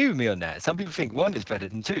disagree with me on that. Some people think 1 is better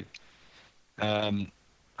than 2. I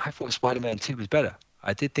thought Spider-Man 2 was better.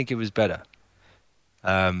 I did think it was better.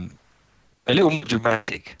 A little more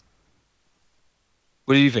dramatic.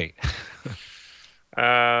 What do you think?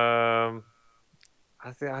 I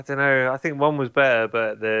don't know. I think 1 was better,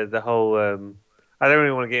 but the whole I don't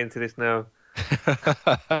really want to get into this now.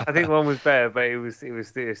 I think 1 was better, but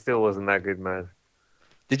it still wasn't that good, man.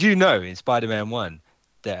 Did you know in Spider-Man 1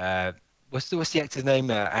 that what's the actor's name?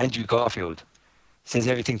 Andrew Garfield says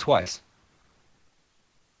everything twice.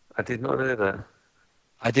 I did not know that.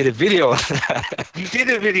 I did a video on that. You did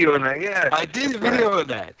a video on that, yeah. I did a video on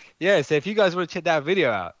that. Yeah, so if you guys want to check that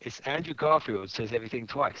video out, it's Andrew Garfield says everything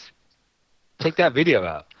twice. Check that video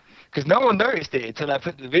out. Because no one noticed it until I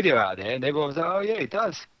put the video out there, and everyone was like, oh, yeah, he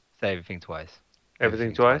does say everything twice.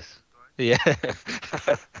 Everything twice? Yeah.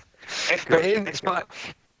 But in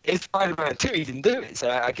Spider-Man 2, he didn't do it.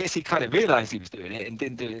 So I guess he kind of realised he was doing it and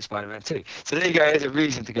didn't do it in Spider-Man 2. So there you go. There's a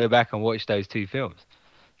reason to go back and watch those 2 films.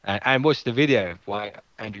 And watch the video of why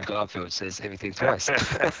Andrew Garfield says everything twice.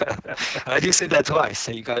 I just said that twice,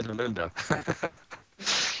 so you guys remember.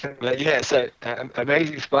 But yeah, so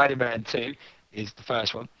Amazing Spider-Man 2 is the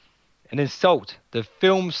first one. And then Salt, the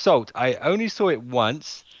film Salt. I only saw it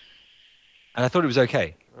once, and I thought it was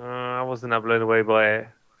okay. I wasn't that blown away by it,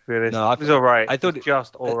 to be honest. No, it was all right. I thought it was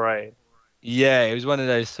just all right. Yeah, it was one of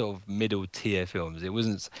those sort of middle tier films. It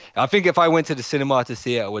wasn't. I think if I went to the cinema to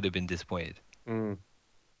see it, I would have been disappointed.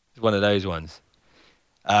 It's one of those ones.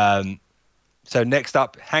 So next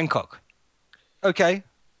up, Hancock. Okay,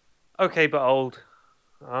 but old.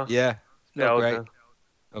 Yeah, not great. Now.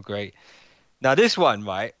 Not great. Now this one,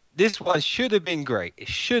 right? This one should have been great. It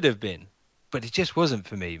should have been, but it just wasn't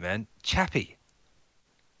for me, man. Chappie.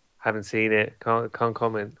 Haven't seen it. Can't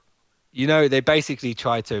comment. You know, they basically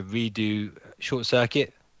tried to redo Short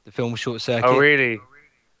Circuit, the film Short Circuit. Oh, really?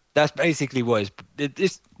 That's basically what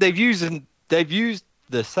they've used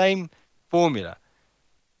the same formula,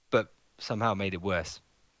 but somehow made it worse.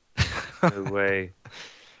 No way.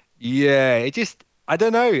 Yeah, I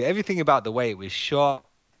don't know. Everything about the way it was shot,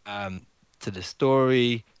 to the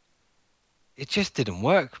story, it just didn't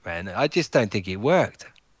work, man. I just don't think it worked.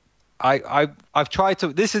 I've tried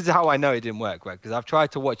to. This is how I know it didn't work, right? Because I've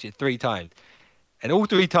tried to watch it 3 times, and all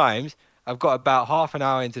 3 times I've got about half an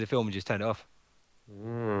hour into the film and just turned it off.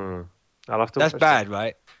 I'll have to. That's bad,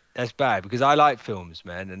 right? That's bad because I like films,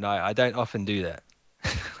 man, and I don't often do that.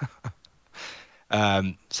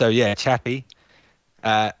 So yeah, Chappie,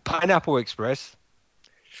 Pineapple Express.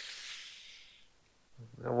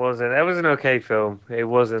 It was an okay film. It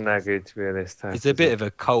wasn't that good, to be honest. It's a bit of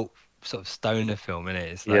a cult sort of stoner film, isn't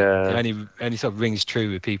it? It's like it only sort of rings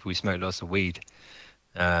true with people who smoke lots of weed.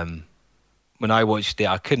 When I watched it,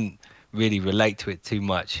 I couldn't really relate to it too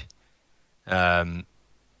much.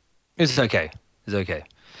 It's okay. It's okay.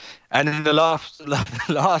 And then the last the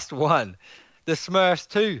last one, the Smurfs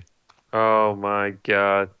 2. Oh my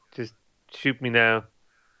God. Just shoot me now.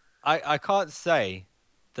 I can't say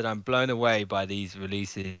that I'm blown away by these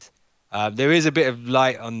releases. There is a bit of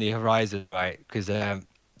light on the horizon, right? Because the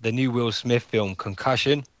new Will Smith film,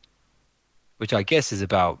 Concussion, which I guess is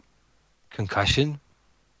about concussion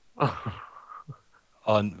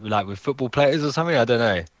on like with football players or something. I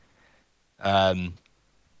don't know.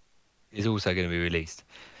 Is also going to be released.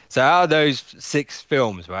 So out of those 6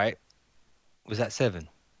 films, right? Was that 7?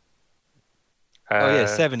 Oh yeah,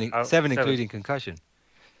 seven, seven seven. including Concussion.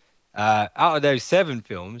 Out of those 7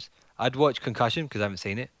 films, I'd watch Concussion because I haven't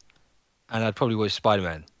seen it, and I'd probably watch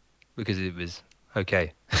Spider-Man because it was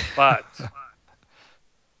okay. But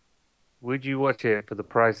would you watch it for the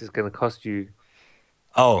price it's going to cost you?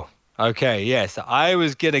 Oh, okay, yes. I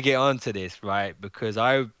was gonna get onto this, right? Because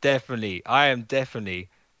I am definitely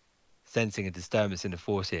sensing a disturbance in the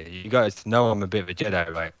force here. You guys know I'm a bit of a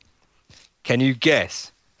Jedi, right? Can you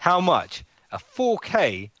guess how much a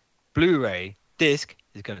 4K Blu-ray disc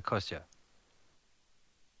is going to cost you?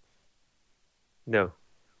 No.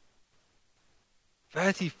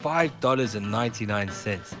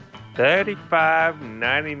 $35.99.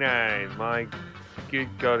 $35.99. My good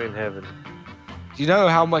God in heaven. Do you know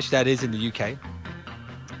how much that is in the UK?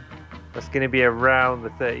 That's going to be around the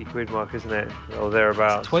 30 quid mark, isn't it? Or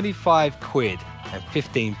thereabouts. 25 quid and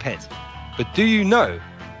 15 pence. But do you know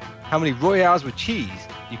how many Royales with cheese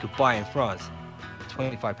you could buy in France for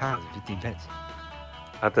 £25 and 15 pence?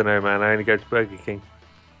 I don't know, man. I only go to Burger King.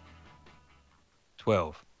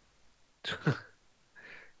 12.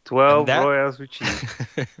 12 Royales with cheese.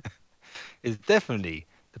 Is definitely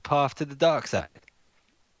the path to the dark side.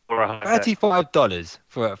 Or a heart attack. $35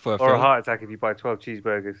 for a film. Or a heart attack if you buy 12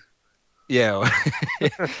 cheeseburgers. Yeah.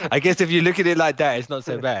 I guess if you look at it like that, it's not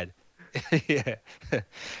so bad. Yeah.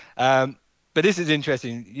 But this is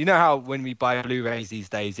interesting. You know how when we buy Blu-rays these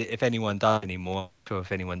days, if anyone does anymore, I'm sure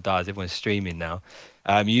if anyone does, everyone's streaming now.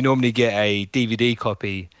 You normally get a DVD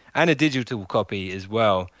copy and a digital copy as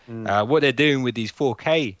well. What they're doing with these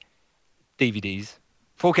 4K DVDs,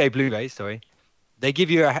 4K Blu-rays, sorry, they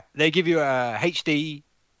give you a HD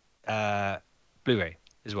Blu-ray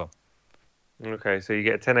as well. Okay, so you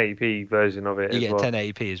get a 1080p version of it. You get well. a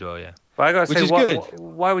 1080p as well, yeah. But I gotta Which say, is good.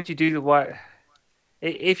 Why would you do the why?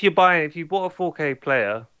 If you bought a 4K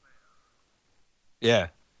player, yeah.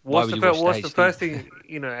 What's the first thing,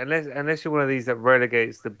 you know? Unless you're one of these that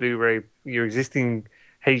relegates the Blu-ray, your existing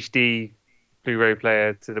HD Blu-ray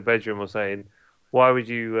player to the bedroom or something, why would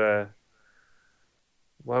you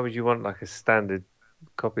want like a standard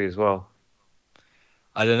copy as well?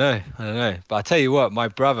 I don't know. But I tell you what, my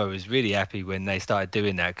brother was really happy when they started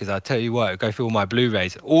doing that because I tell you what, I go through all my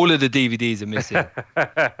Blu-rays, all of the DVDs are missing. And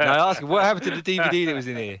I asked him, what happened to the DVD that was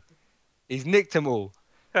in here? He's nicked them all.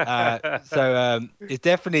 So it's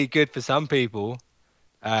definitely good for some people.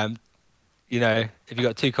 You know, if you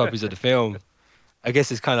got 2 copies of the film, I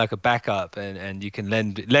guess it's kind of like a backup, and you can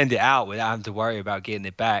lend it out without having to worry about getting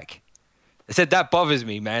it back. I said that bothers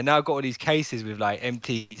me, man. Now I've got all these cases with like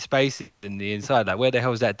empty spaces in the inside. Like, where the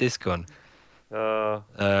hell is that disc on? Yeah,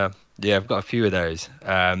 I've got a few of those.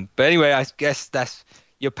 But anyway, I guess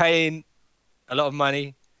you're paying a lot of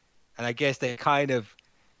money, and I guess they kind of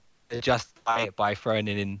justify it by throwing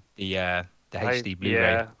in the HD Blu-ray.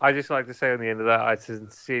 Yeah, I just like to say on the end of that, I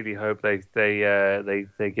sincerely hope they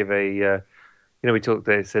give a.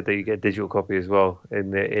 They said that you get a digital copy as well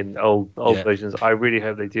in old versions. I really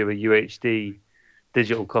hope they do a UHD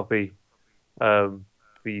digital copy for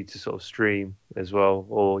you to sort of stream as well,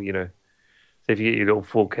 or so if you get your little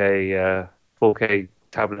 4K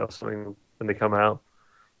tablet or something when they come out,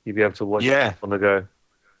 you'll be able to watch it on the go.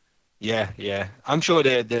 Yeah. I'm sure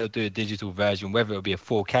they'll do a digital version. Whether it'll be a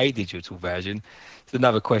 4K digital version, it's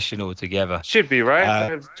another question altogether. Should be,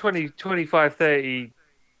 right? 20, 25, 30.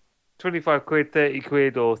 25 quid, 30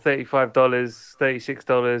 quid, or $35,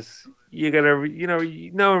 $36. You're gonna,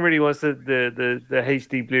 no one really wants the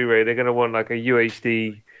HD Blu-ray. They're gonna want like a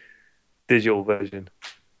UHD digital version.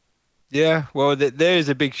 Yeah, well, there is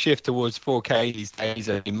a big shift towards 4K these days.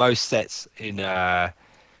 Most sets in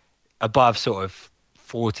above sort of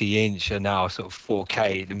 40-inch are now sort of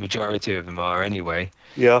 4K. The majority of them are anyway.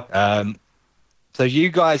 Yeah. So you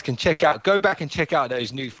guys can go back and check out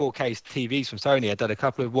those new 4K TVs from Sony. I've done a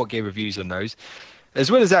couple of What Gear reviews on those.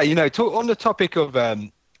 As well as that, on the topic of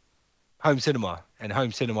home cinema and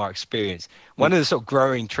home cinema experience, one of the sort of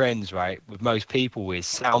growing trends, right, with most people is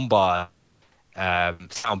sound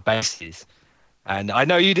bases. And I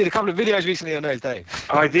know you did a couple of videos recently on those, Dave.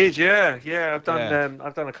 I did, yeah. I've done Yeah.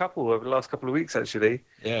 I've done a couple over the last couple of weeks actually.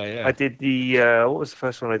 Yeah. I did the what was the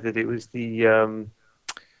first one I did? It was the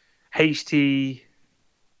HT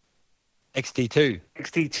XT2.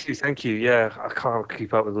 XT2. Thank you. Yeah, I can't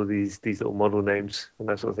keep up with all these little model names and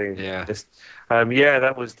that sort of thing. Yeah. Just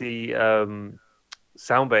that was the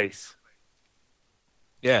Soundbase.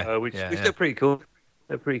 Yeah. Which they're pretty cool.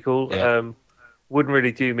 They're pretty cool. Yeah. Wouldn't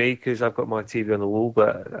really do me because I've got my TV on the wall,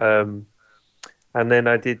 but and then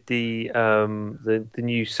I did the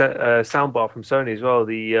new soundbar from Sony as well.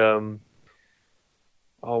 The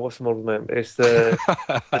what's the model name? It's the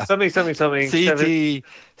something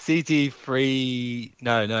CT3.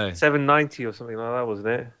 No. 790 or something like that, wasn't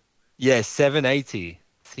it? Yeah, 780.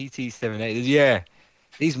 CT780. Yeah.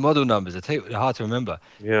 These model numbers are hard to remember.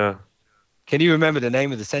 Yeah. Can you remember the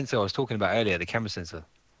name of the sensor I was talking about earlier, the camera sensor?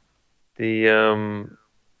 The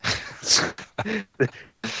the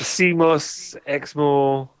CMOS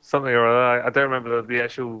Exmor something or other. I don't remember the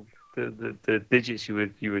actual the digits you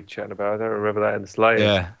were chatting about. I don't remember that in the slide.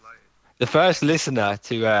 Yeah. The first listener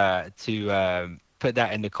to put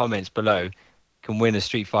that in the comments below can win a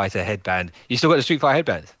Street Fighter headband. You still got the Street Fighter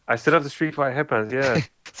headbands? I still have the Street Fighter headbands, yeah.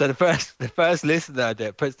 So the first listener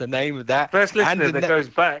that puts the name of that first listener that goes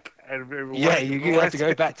back and you have to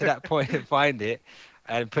go back to that point and find it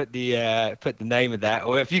and put the name of that.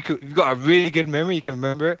 Or if you've got a really good memory, you can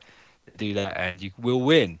remember it, do that and you will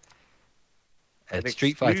win a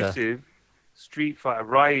Street Fighter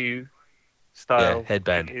Ryu style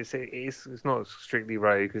headband. It's not strictly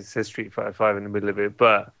Ryu because it says Street Fighter 5 in the middle of it,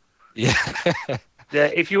 but yeah. Yeah,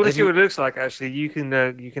 if you want to see what it looks like, actually, you can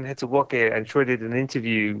head to Watgear, and Troy did an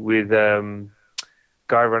interview with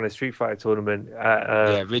guy running a Street Fighter tournament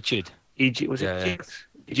at Richard. Was it EGX?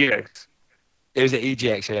 EGX. It was at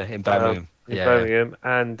EGX, in Birmingham. Birmingham,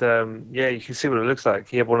 and you can see what it looks like.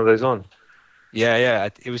 He had one of those on. Yeah.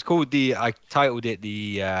 It was called I titled it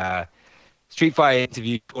the Street Fighter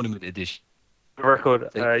Interview Tournament Edition. For the record,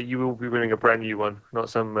 you will be winning a brand new one, not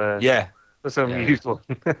some used one.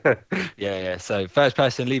 Yeah. So first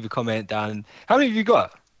person, leave a comment down. How many have you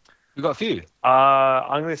got? We've got a few.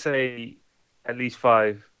 I'm going to say at least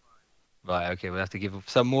 5. Right, okay. We'll have to give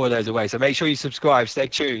some more of those away. So make sure you subscribe. Stay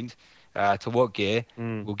tuned to Watgear.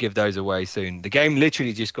 We'll give those away soon. The game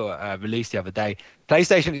literally just got released the other day.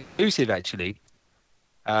 PlayStation exclusive, actually.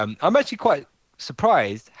 I'm actually quite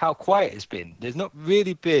surprised how quiet it's been. There's not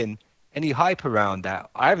really been any hype around that.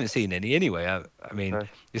 I haven't seen any anyway. I mean,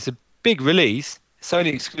 It's a big release,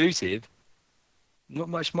 Sony exclusive. Not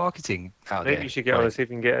much marketing out there. Maybe you should get on and see if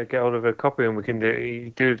you can get hold of a copy, and we can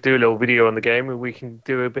do a little video on the game, and we can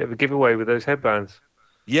do a bit of a giveaway with those headbands.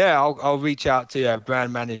 Yeah, I'll reach out to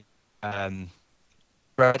brand manager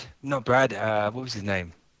Brad. Not Brad. What was his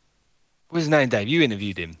name? What was his name, Dave? You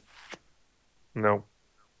interviewed him. No,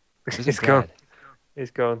 he's gone. He's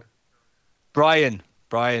gone. Brian,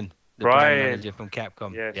 brand manager from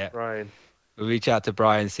Capcom. Yes, yeah. Brian. We'll reach out to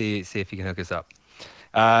Brian, see if he can hook us up.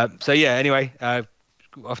 Anyway,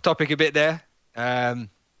 off topic a bit there. It's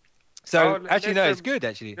good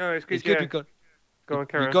actually. No, it's good. It's good. Yeah.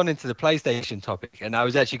 We've gone into the PlayStation topic, and I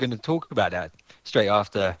was actually going to talk about that straight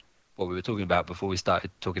after what we were talking about before we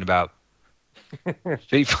started talking about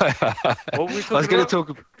Street Fighter. What were we talking about? I was going to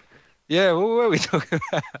talk. Yeah, what were we talking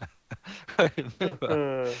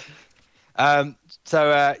about?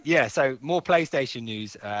 So more PlayStation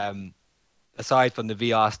news. Aside from the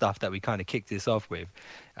VR stuff that we kind of kicked this off with,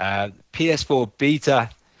 PS4 beta.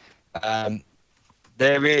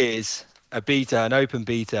 There is an open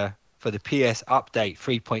beta for the PS Update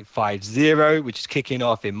 3.50, which is kicking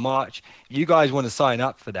off in March. If you guys want to sign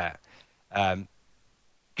up for that,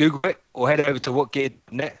 Google it or head over to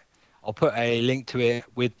whatgear.net. I'll put a link to it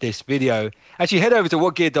with this video. Actually, head over to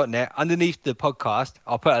whatgear.net. Underneath the podcast,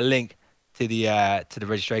 I'll put a link to the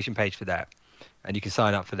registration page for that, and you can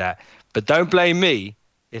sign up for that. But don't blame me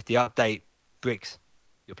if the update bricks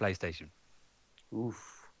your PlayStation.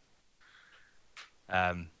 Oof.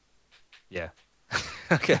 Yeah.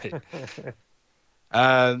 Okay.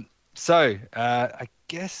 I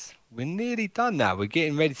guess we're nearly done now. We're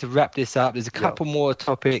getting ready to wrap this up. There's a couple more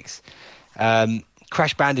topics.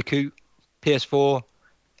 Crash Bandicoot, PS4.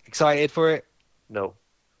 Excited for it? No.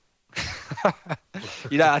 I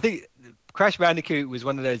think Crash Bandicoot was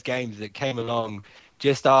one of those games that came along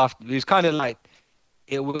just after. It was kind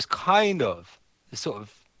of the sort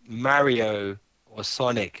of Mario or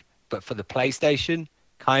Sonic, but for the PlayStation,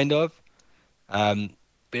 kind of. But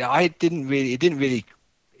it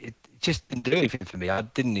just didn't do anything for me. I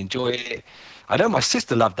didn't enjoy it. I know my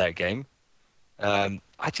sister loved that game. I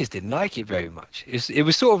just didn't like it very much. It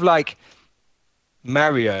was sort of like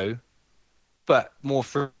Mario, but more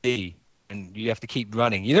 3D, and you have to keep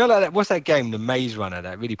running. You know, like that. What's that game, the Maze Runner,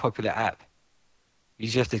 that really popular app? You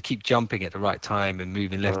just have to keep jumping at the right time and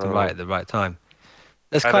moving left and right Oh, at the right time.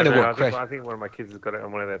 That's I don't kind of know. what Crash. I think one of my kids has got it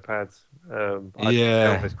on one of their pads. I don't know what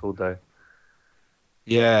Yeah, it's called though.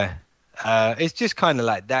 yeah. It's just kind of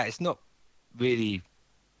like that. It's not really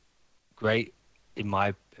great in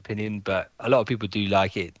my opinion, but a lot of people do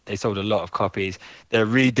like it. They sold a lot of copies. They're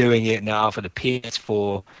redoing it now for the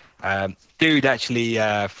PS4. Dude, actually,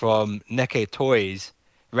 from Neke Toys,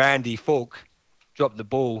 Randy Falk, dropped the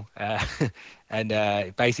ball and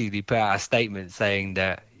basically put out a statement saying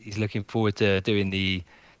that he's looking forward to doing the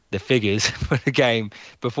figures for the game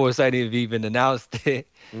before Sony have even announced it.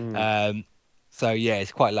 Mm. Um, so yeah,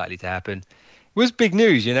 it's quite likely to happen. It was big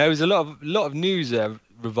news, you know. There was a lot of news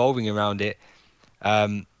revolving around it.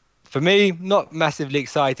 Um, for me, not massively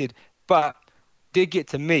excited, but did get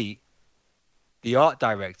to meet the art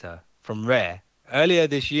director from Rare earlier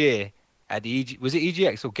this year at the was it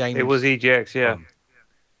EGX or It was Games? EGX, yeah.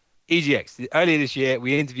 EGX. Earlier this year,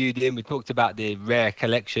 we interviewed him. We talked about the Rare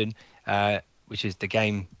collection, which is the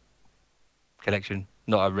game collection,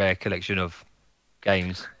 not a Rare collection of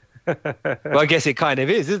games. Well, I guess it kind of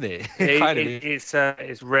is, isn't it? It kind of is.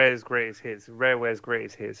 It's Rare's greatest hits. Rareware's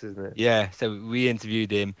greatest hits, isn't it? Yeah. So we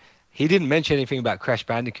interviewed him. He didn't mention anything about Crash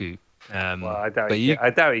Bandicoot. Well, But you,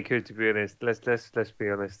 I doubt he could, to be honest. Let's be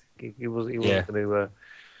honest. He wasn't yeah, going to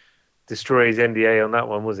destroy his NDA on that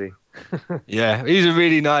one, was he? yeah, he's a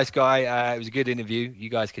really nice guy. It was a good interview. You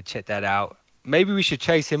guys could check that out. Maybe we should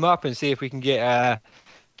chase him up and see if we can get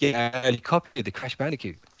an early copy of the Crash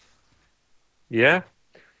Bandicoot. Yeah.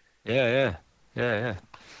 Yeah,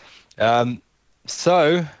 yeah.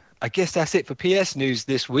 So I guess that's it for PS news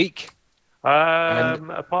this week.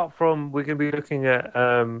 And Apart from we're going to be looking at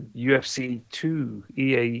UFC 2,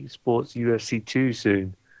 EA Sports UFC 2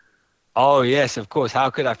 soon. oh yes, of course. How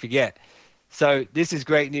could I forget? So this is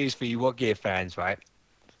great news for you, What Gear fans, right?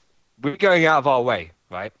 We're going out of our way,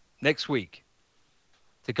 right, next week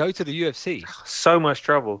to go to the UFC So much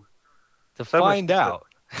trouble. to So much find out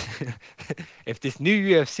if this new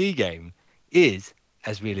UFC game is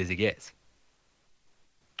as real as it gets.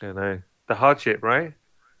 I know. The hardship, right?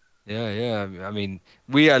 Yeah. I mean,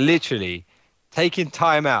 we are literally taking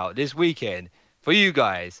time out this weekend for you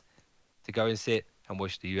guys to go and sit and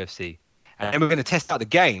watch the UFC. And then we're going to test out the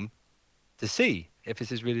game to see if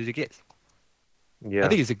it's as real as it gets. Yeah. I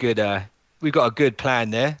think it's a good, we've got a good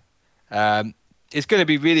plan there. It's going to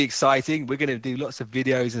be really exciting. We're going to do lots of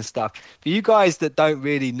videos and stuff. For you guys that don't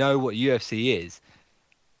really know what UFC is,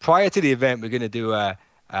 prior to the event, we're going to do a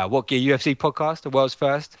What Gear UFC podcast, the world's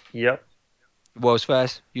first. Yep. World's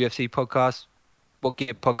first UFC podcast, What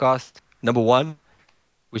Gear podcast #1,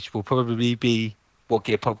 which will probably be What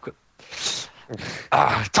Gear podcast.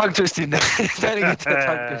 Tongue twisting. Turning into a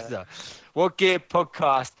tongue twister. What Gear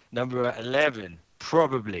podcast number 11,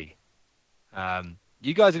 probably.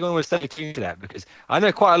 You guys are going to stay tuned to that because I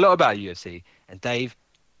know quite a lot about UFC, and Dave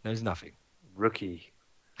knows nothing. Rookie.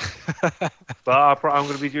 But I'm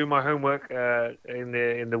going to be doing my homework in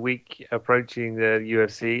the week approaching the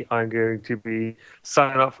UFC. I'm going to be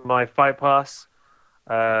signing up for my Fight Pass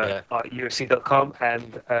at UFC.com,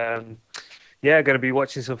 and going to be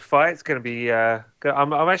watching some fights. Going to be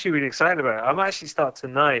I'm actually really excited about it. I might actually start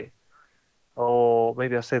tonight, or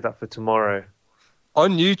maybe I'll save that for tomorrow.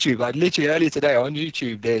 On YouTube, like literally earlier today on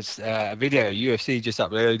YouTube, there's a video. UFC just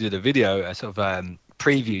uploaded a video, a sort of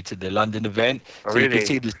preview to the London event. Oh, so you really? can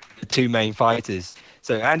see the two main fighters.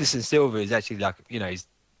 So Anderson Silva is actually like, he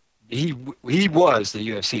was the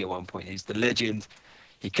UFC at one point. He's the legend.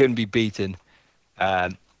 He couldn't be beaten.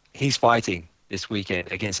 He's fighting this weekend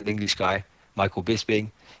against an English guy, Michael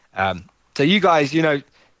Bisping. So you guys,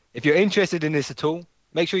 if you're interested in this at all,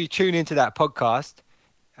 make sure you tune into that podcast.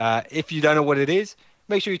 If you don't know what it is,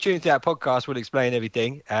 make sure you tune into that podcast. We'll explain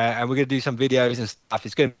everything. And we're going to do some videos and stuff.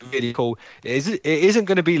 It's going to be really cool. It isn't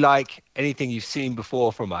going to be like anything you've seen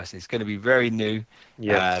before from us. It's going to be very new.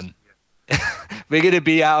 Yes. We're going to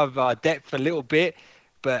be out of our depth a little bit,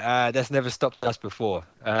 but that's never stopped us before.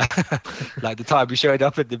 Like the time we showed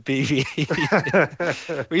up at the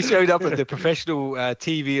BV. We showed up at the professional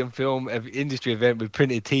TV and film industry event with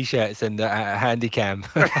printed T-shirts and a handy cam.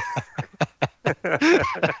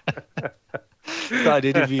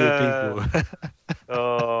 Started interviewing people.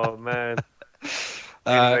 Oh man.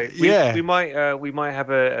 Anyway, we might have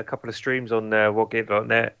a couple of streams on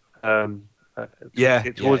whatgear.net.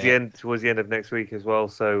 Towards the end of next week as well.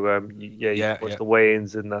 So you can watch the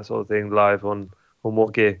weigh-ins and that sort of thing live on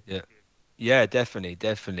What Gear. Yeah, definitely,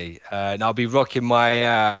 definitely. And I'll be rocking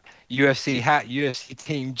my UFC hat, UFC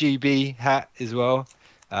Team GB hat as well.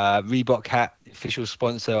 Reebok hat, official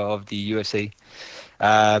sponsor of the UFC.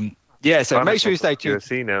 Yeah, so I'm a make sure you sponsor stay of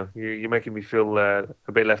tuned. UFC now. You're making me feel a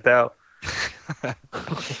bit left out.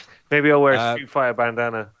 Maybe I'll wear a uh, Street Fighter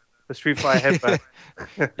bandana, a Street Fighter headband.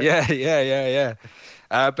 yeah.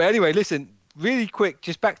 But anyway, listen, really quick,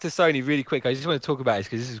 just back to Sony, really quick. I just want to talk about this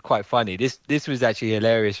because this is quite funny. This was actually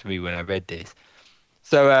hilarious for me when I read this.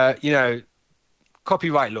 So,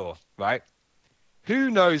 copyright law, right? Who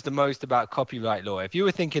knows the most about copyright law? If you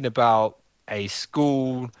were thinking about a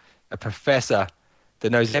school, a professor that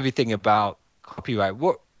knows everything about copyright,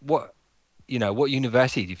 what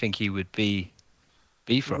university do you think he would be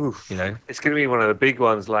from? Oof. It's going to be one of the big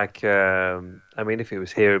ones. Like, I mean, if it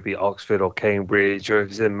was here, it'd be Oxford or Cambridge, or if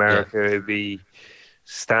it's in America, it'd be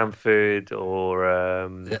Stanford or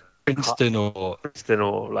Princeton or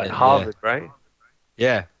like Harvard, right?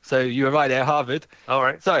 Yeah. So you were right there, Harvard. All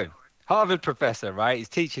right. So Harvard professor, right? He's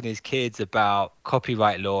teaching his kids about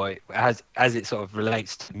copyright law as it sort of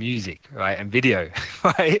relates to music, right, and video,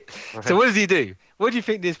 right? So what does he do? What do you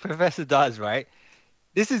think this professor does, right?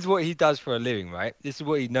 This is what he does for a living, right? This is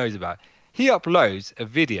what he knows about. He uploads a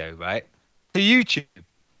video, right, to YouTube.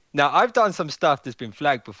 Now, I've done some stuff that's been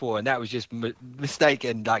flagged before, and that was just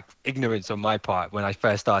mistaken, like ignorance on my part when I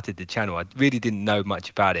first started the channel. I really didn't know much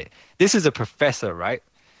about it. This is a professor, right?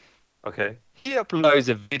 Okay. He uploads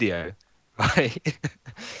a video, right,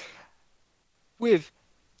 with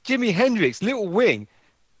Jimi Hendrix, Little Wing.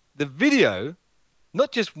 The video,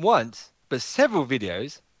 not just once, but several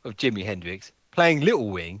videos of Jimi Hendrix playing Little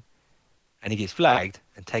Wing, and he gets flagged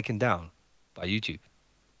and taken down by YouTube.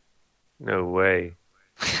 No way.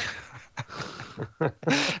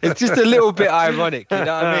 It's just a little bit ironic, you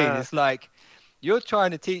know what I mean? It's like you're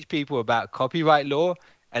trying to teach people about copyright law,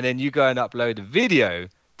 and then you go and upload a video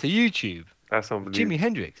to YouTube. That's unbelievable. Jimi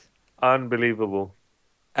Hendrix. Unbelievable.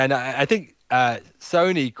 And I think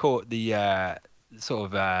Sony caught the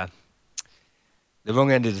the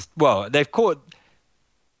wrong end of the... Well,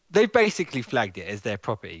 they've basically flagged it as their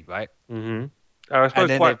property, right? Mm-hmm. I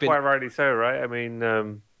suppose quite rightly so, right? I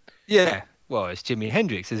mean... Yeah. Well, it's Jimi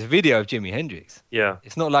Hendrix. It's a video of Jimi Hendrix. Yeah.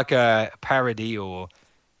 It's not like a parody or,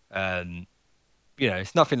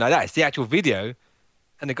 it's nothing like that. It's the actual video.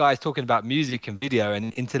 And the guy's talking about music and video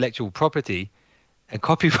and intellectual property and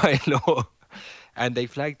copyright law. And they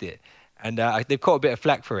flagged it. And they've caught a bit of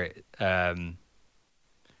flack for it.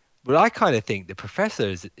 But I kind of think the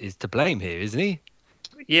professor is to blame here, isn't he?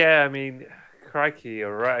 Yeah, I mean, crikey,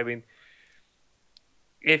 you're right. I mean,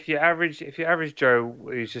 if your average Joe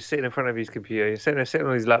who's just sitting in front of his computer, he's sitting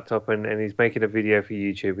on his laptop and he's making a video for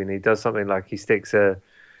YouTube, and he does something like he sticks a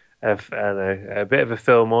bit of a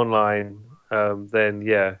film online, then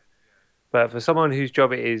yeah. But for someone whose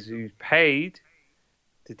job it is, who's paid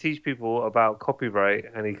to teach people about copyright,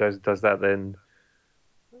 and he goes and does that, then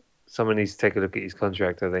someone needs to take a look at his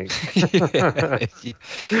contract, I think. Yeah.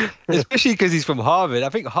 Especially because he's from Harvard. I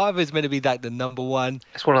think Harvard's meant to be like the number one.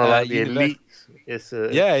 It's one of the elites. It's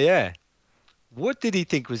Yeah. What did he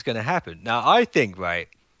think was going to happen? Now, I think, right,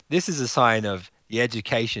 this is a sign of the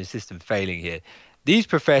education system failing here. These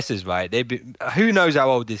professors, right, who knows how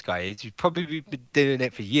old this guy is? He's probably been doing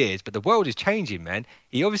it for years, but the world is changing, man.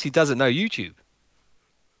 He obviously doesn't know YouTube.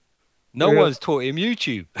 No one's taught him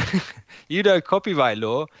YouTube. You know copyright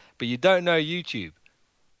law, but you don't know YouTube,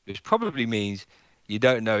 which probably means you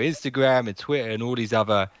don't know Instagram and Twitter and all these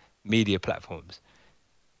other media platforms,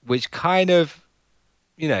 which kind of,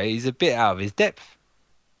 he's a bit out of his depth.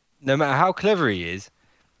 No matter how clever he is,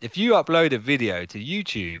 if you upload a video to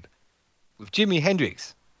YouTube with Jimi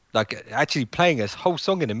Hendrix, like actually playing a whole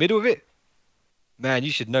song in the middle of it, man,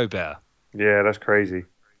 you should know better. Yeah, that's crazy.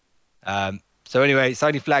 So anyway,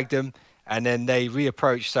 Sony flagged them, and then they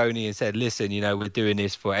reapproached Sony and said, listen, we're doing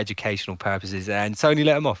this for educational purposes, and Sony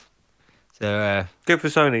let them off. So good for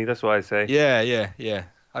Sony, that's what I say. Yeah.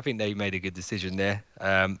 I think they made a good decision there.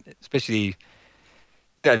 Especially,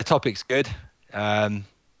 the topic's good.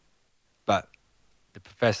 But the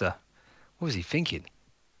professor, what was he thinking?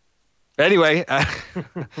 But anyway,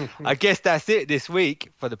 I guess that's it this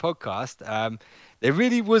week for the podcast. There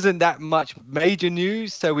really wasn't that much major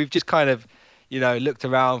news, so we've just kind of, looked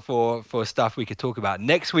around for stuff we could talk about.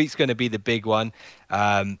 Next week's going to be the big one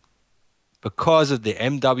because of the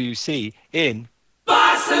MWC in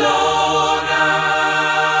Barcelona.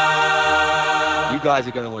 You guys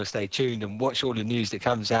are going to want to stay tuned and watch all the news that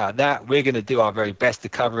comes out of that. We're going to do our very best to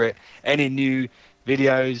cover it. Any new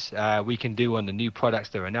videos we can do on the new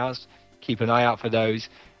products that are announced, keep an eye out for those.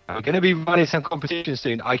 I'm going to be running some competitions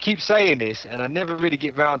soon. I keep saying this, and I never really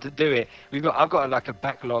get round to do it. I've got like a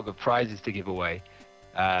backlog of prizes to give away.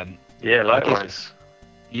 Yeah, likewise.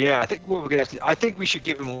 Yeah, I think what we're going to I think we should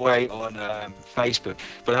give them away on Facebook,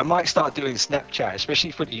 but I might start doing Snapchat,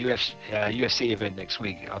 especially for the UFC event next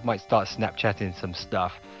week. I might start Snapchatting some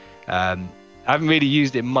stuff. I haven't really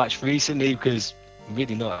used it much recently because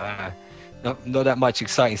really not that much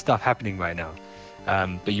exciting stuff happening right now.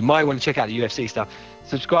 But you might want to check out the UFC stuff.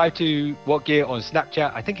 Subscribe to What Gear on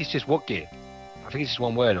Snapchat. I think it's just What Gear. I think it's just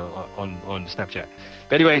one word on Snapchat.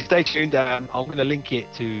 But anyway, stay tuned. I'm going to link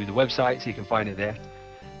it to the website so you can find it there.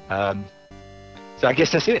 So I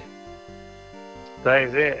guess that's it. That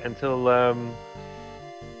is it until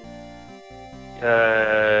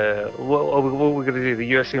what we're going to do,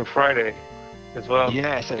 the UFC on Friday as well.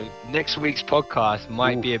 Yeah, so next week's podcast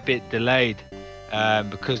might be a bit delayed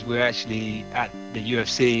because we're actually at the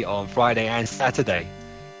UFC on Friday and Saturday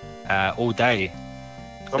all day.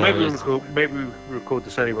 Or maybe we record the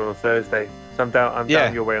Sony one on Thursday. So I'm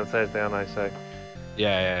down your way on Thursday, aren't I? So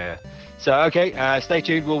yeah. So okay, stay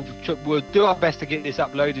tuned. We'll do our best to get this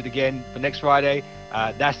uploaded again for next Friday.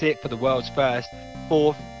 That's it for the world's first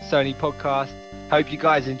 4th Sony podcast. Hope you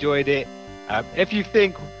guys enjoyed it. If you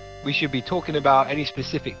think we should be talking about any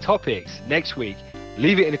specific topics next week,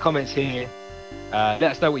 leave it in the comments here. Let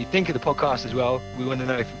us know what you think of the podcast as well. We want to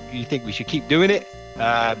know if you think we should keep doing it.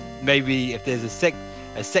 Maybe if there's a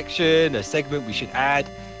segment we should add.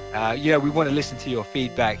 We want to listen to your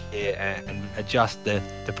feedback here and adjust the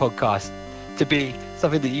podcast to be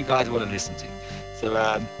something that you guys want to listen to. So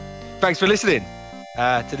thanks for listening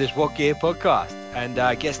to this What Gear podcast. And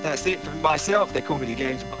I guess that's it for myself. They call me the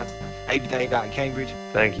Games Master. Maybe Dave out in Cambridge.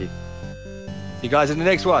 Thank you. See you guys in the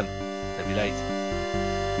next one. Don't be late.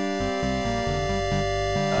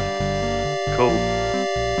 Cool.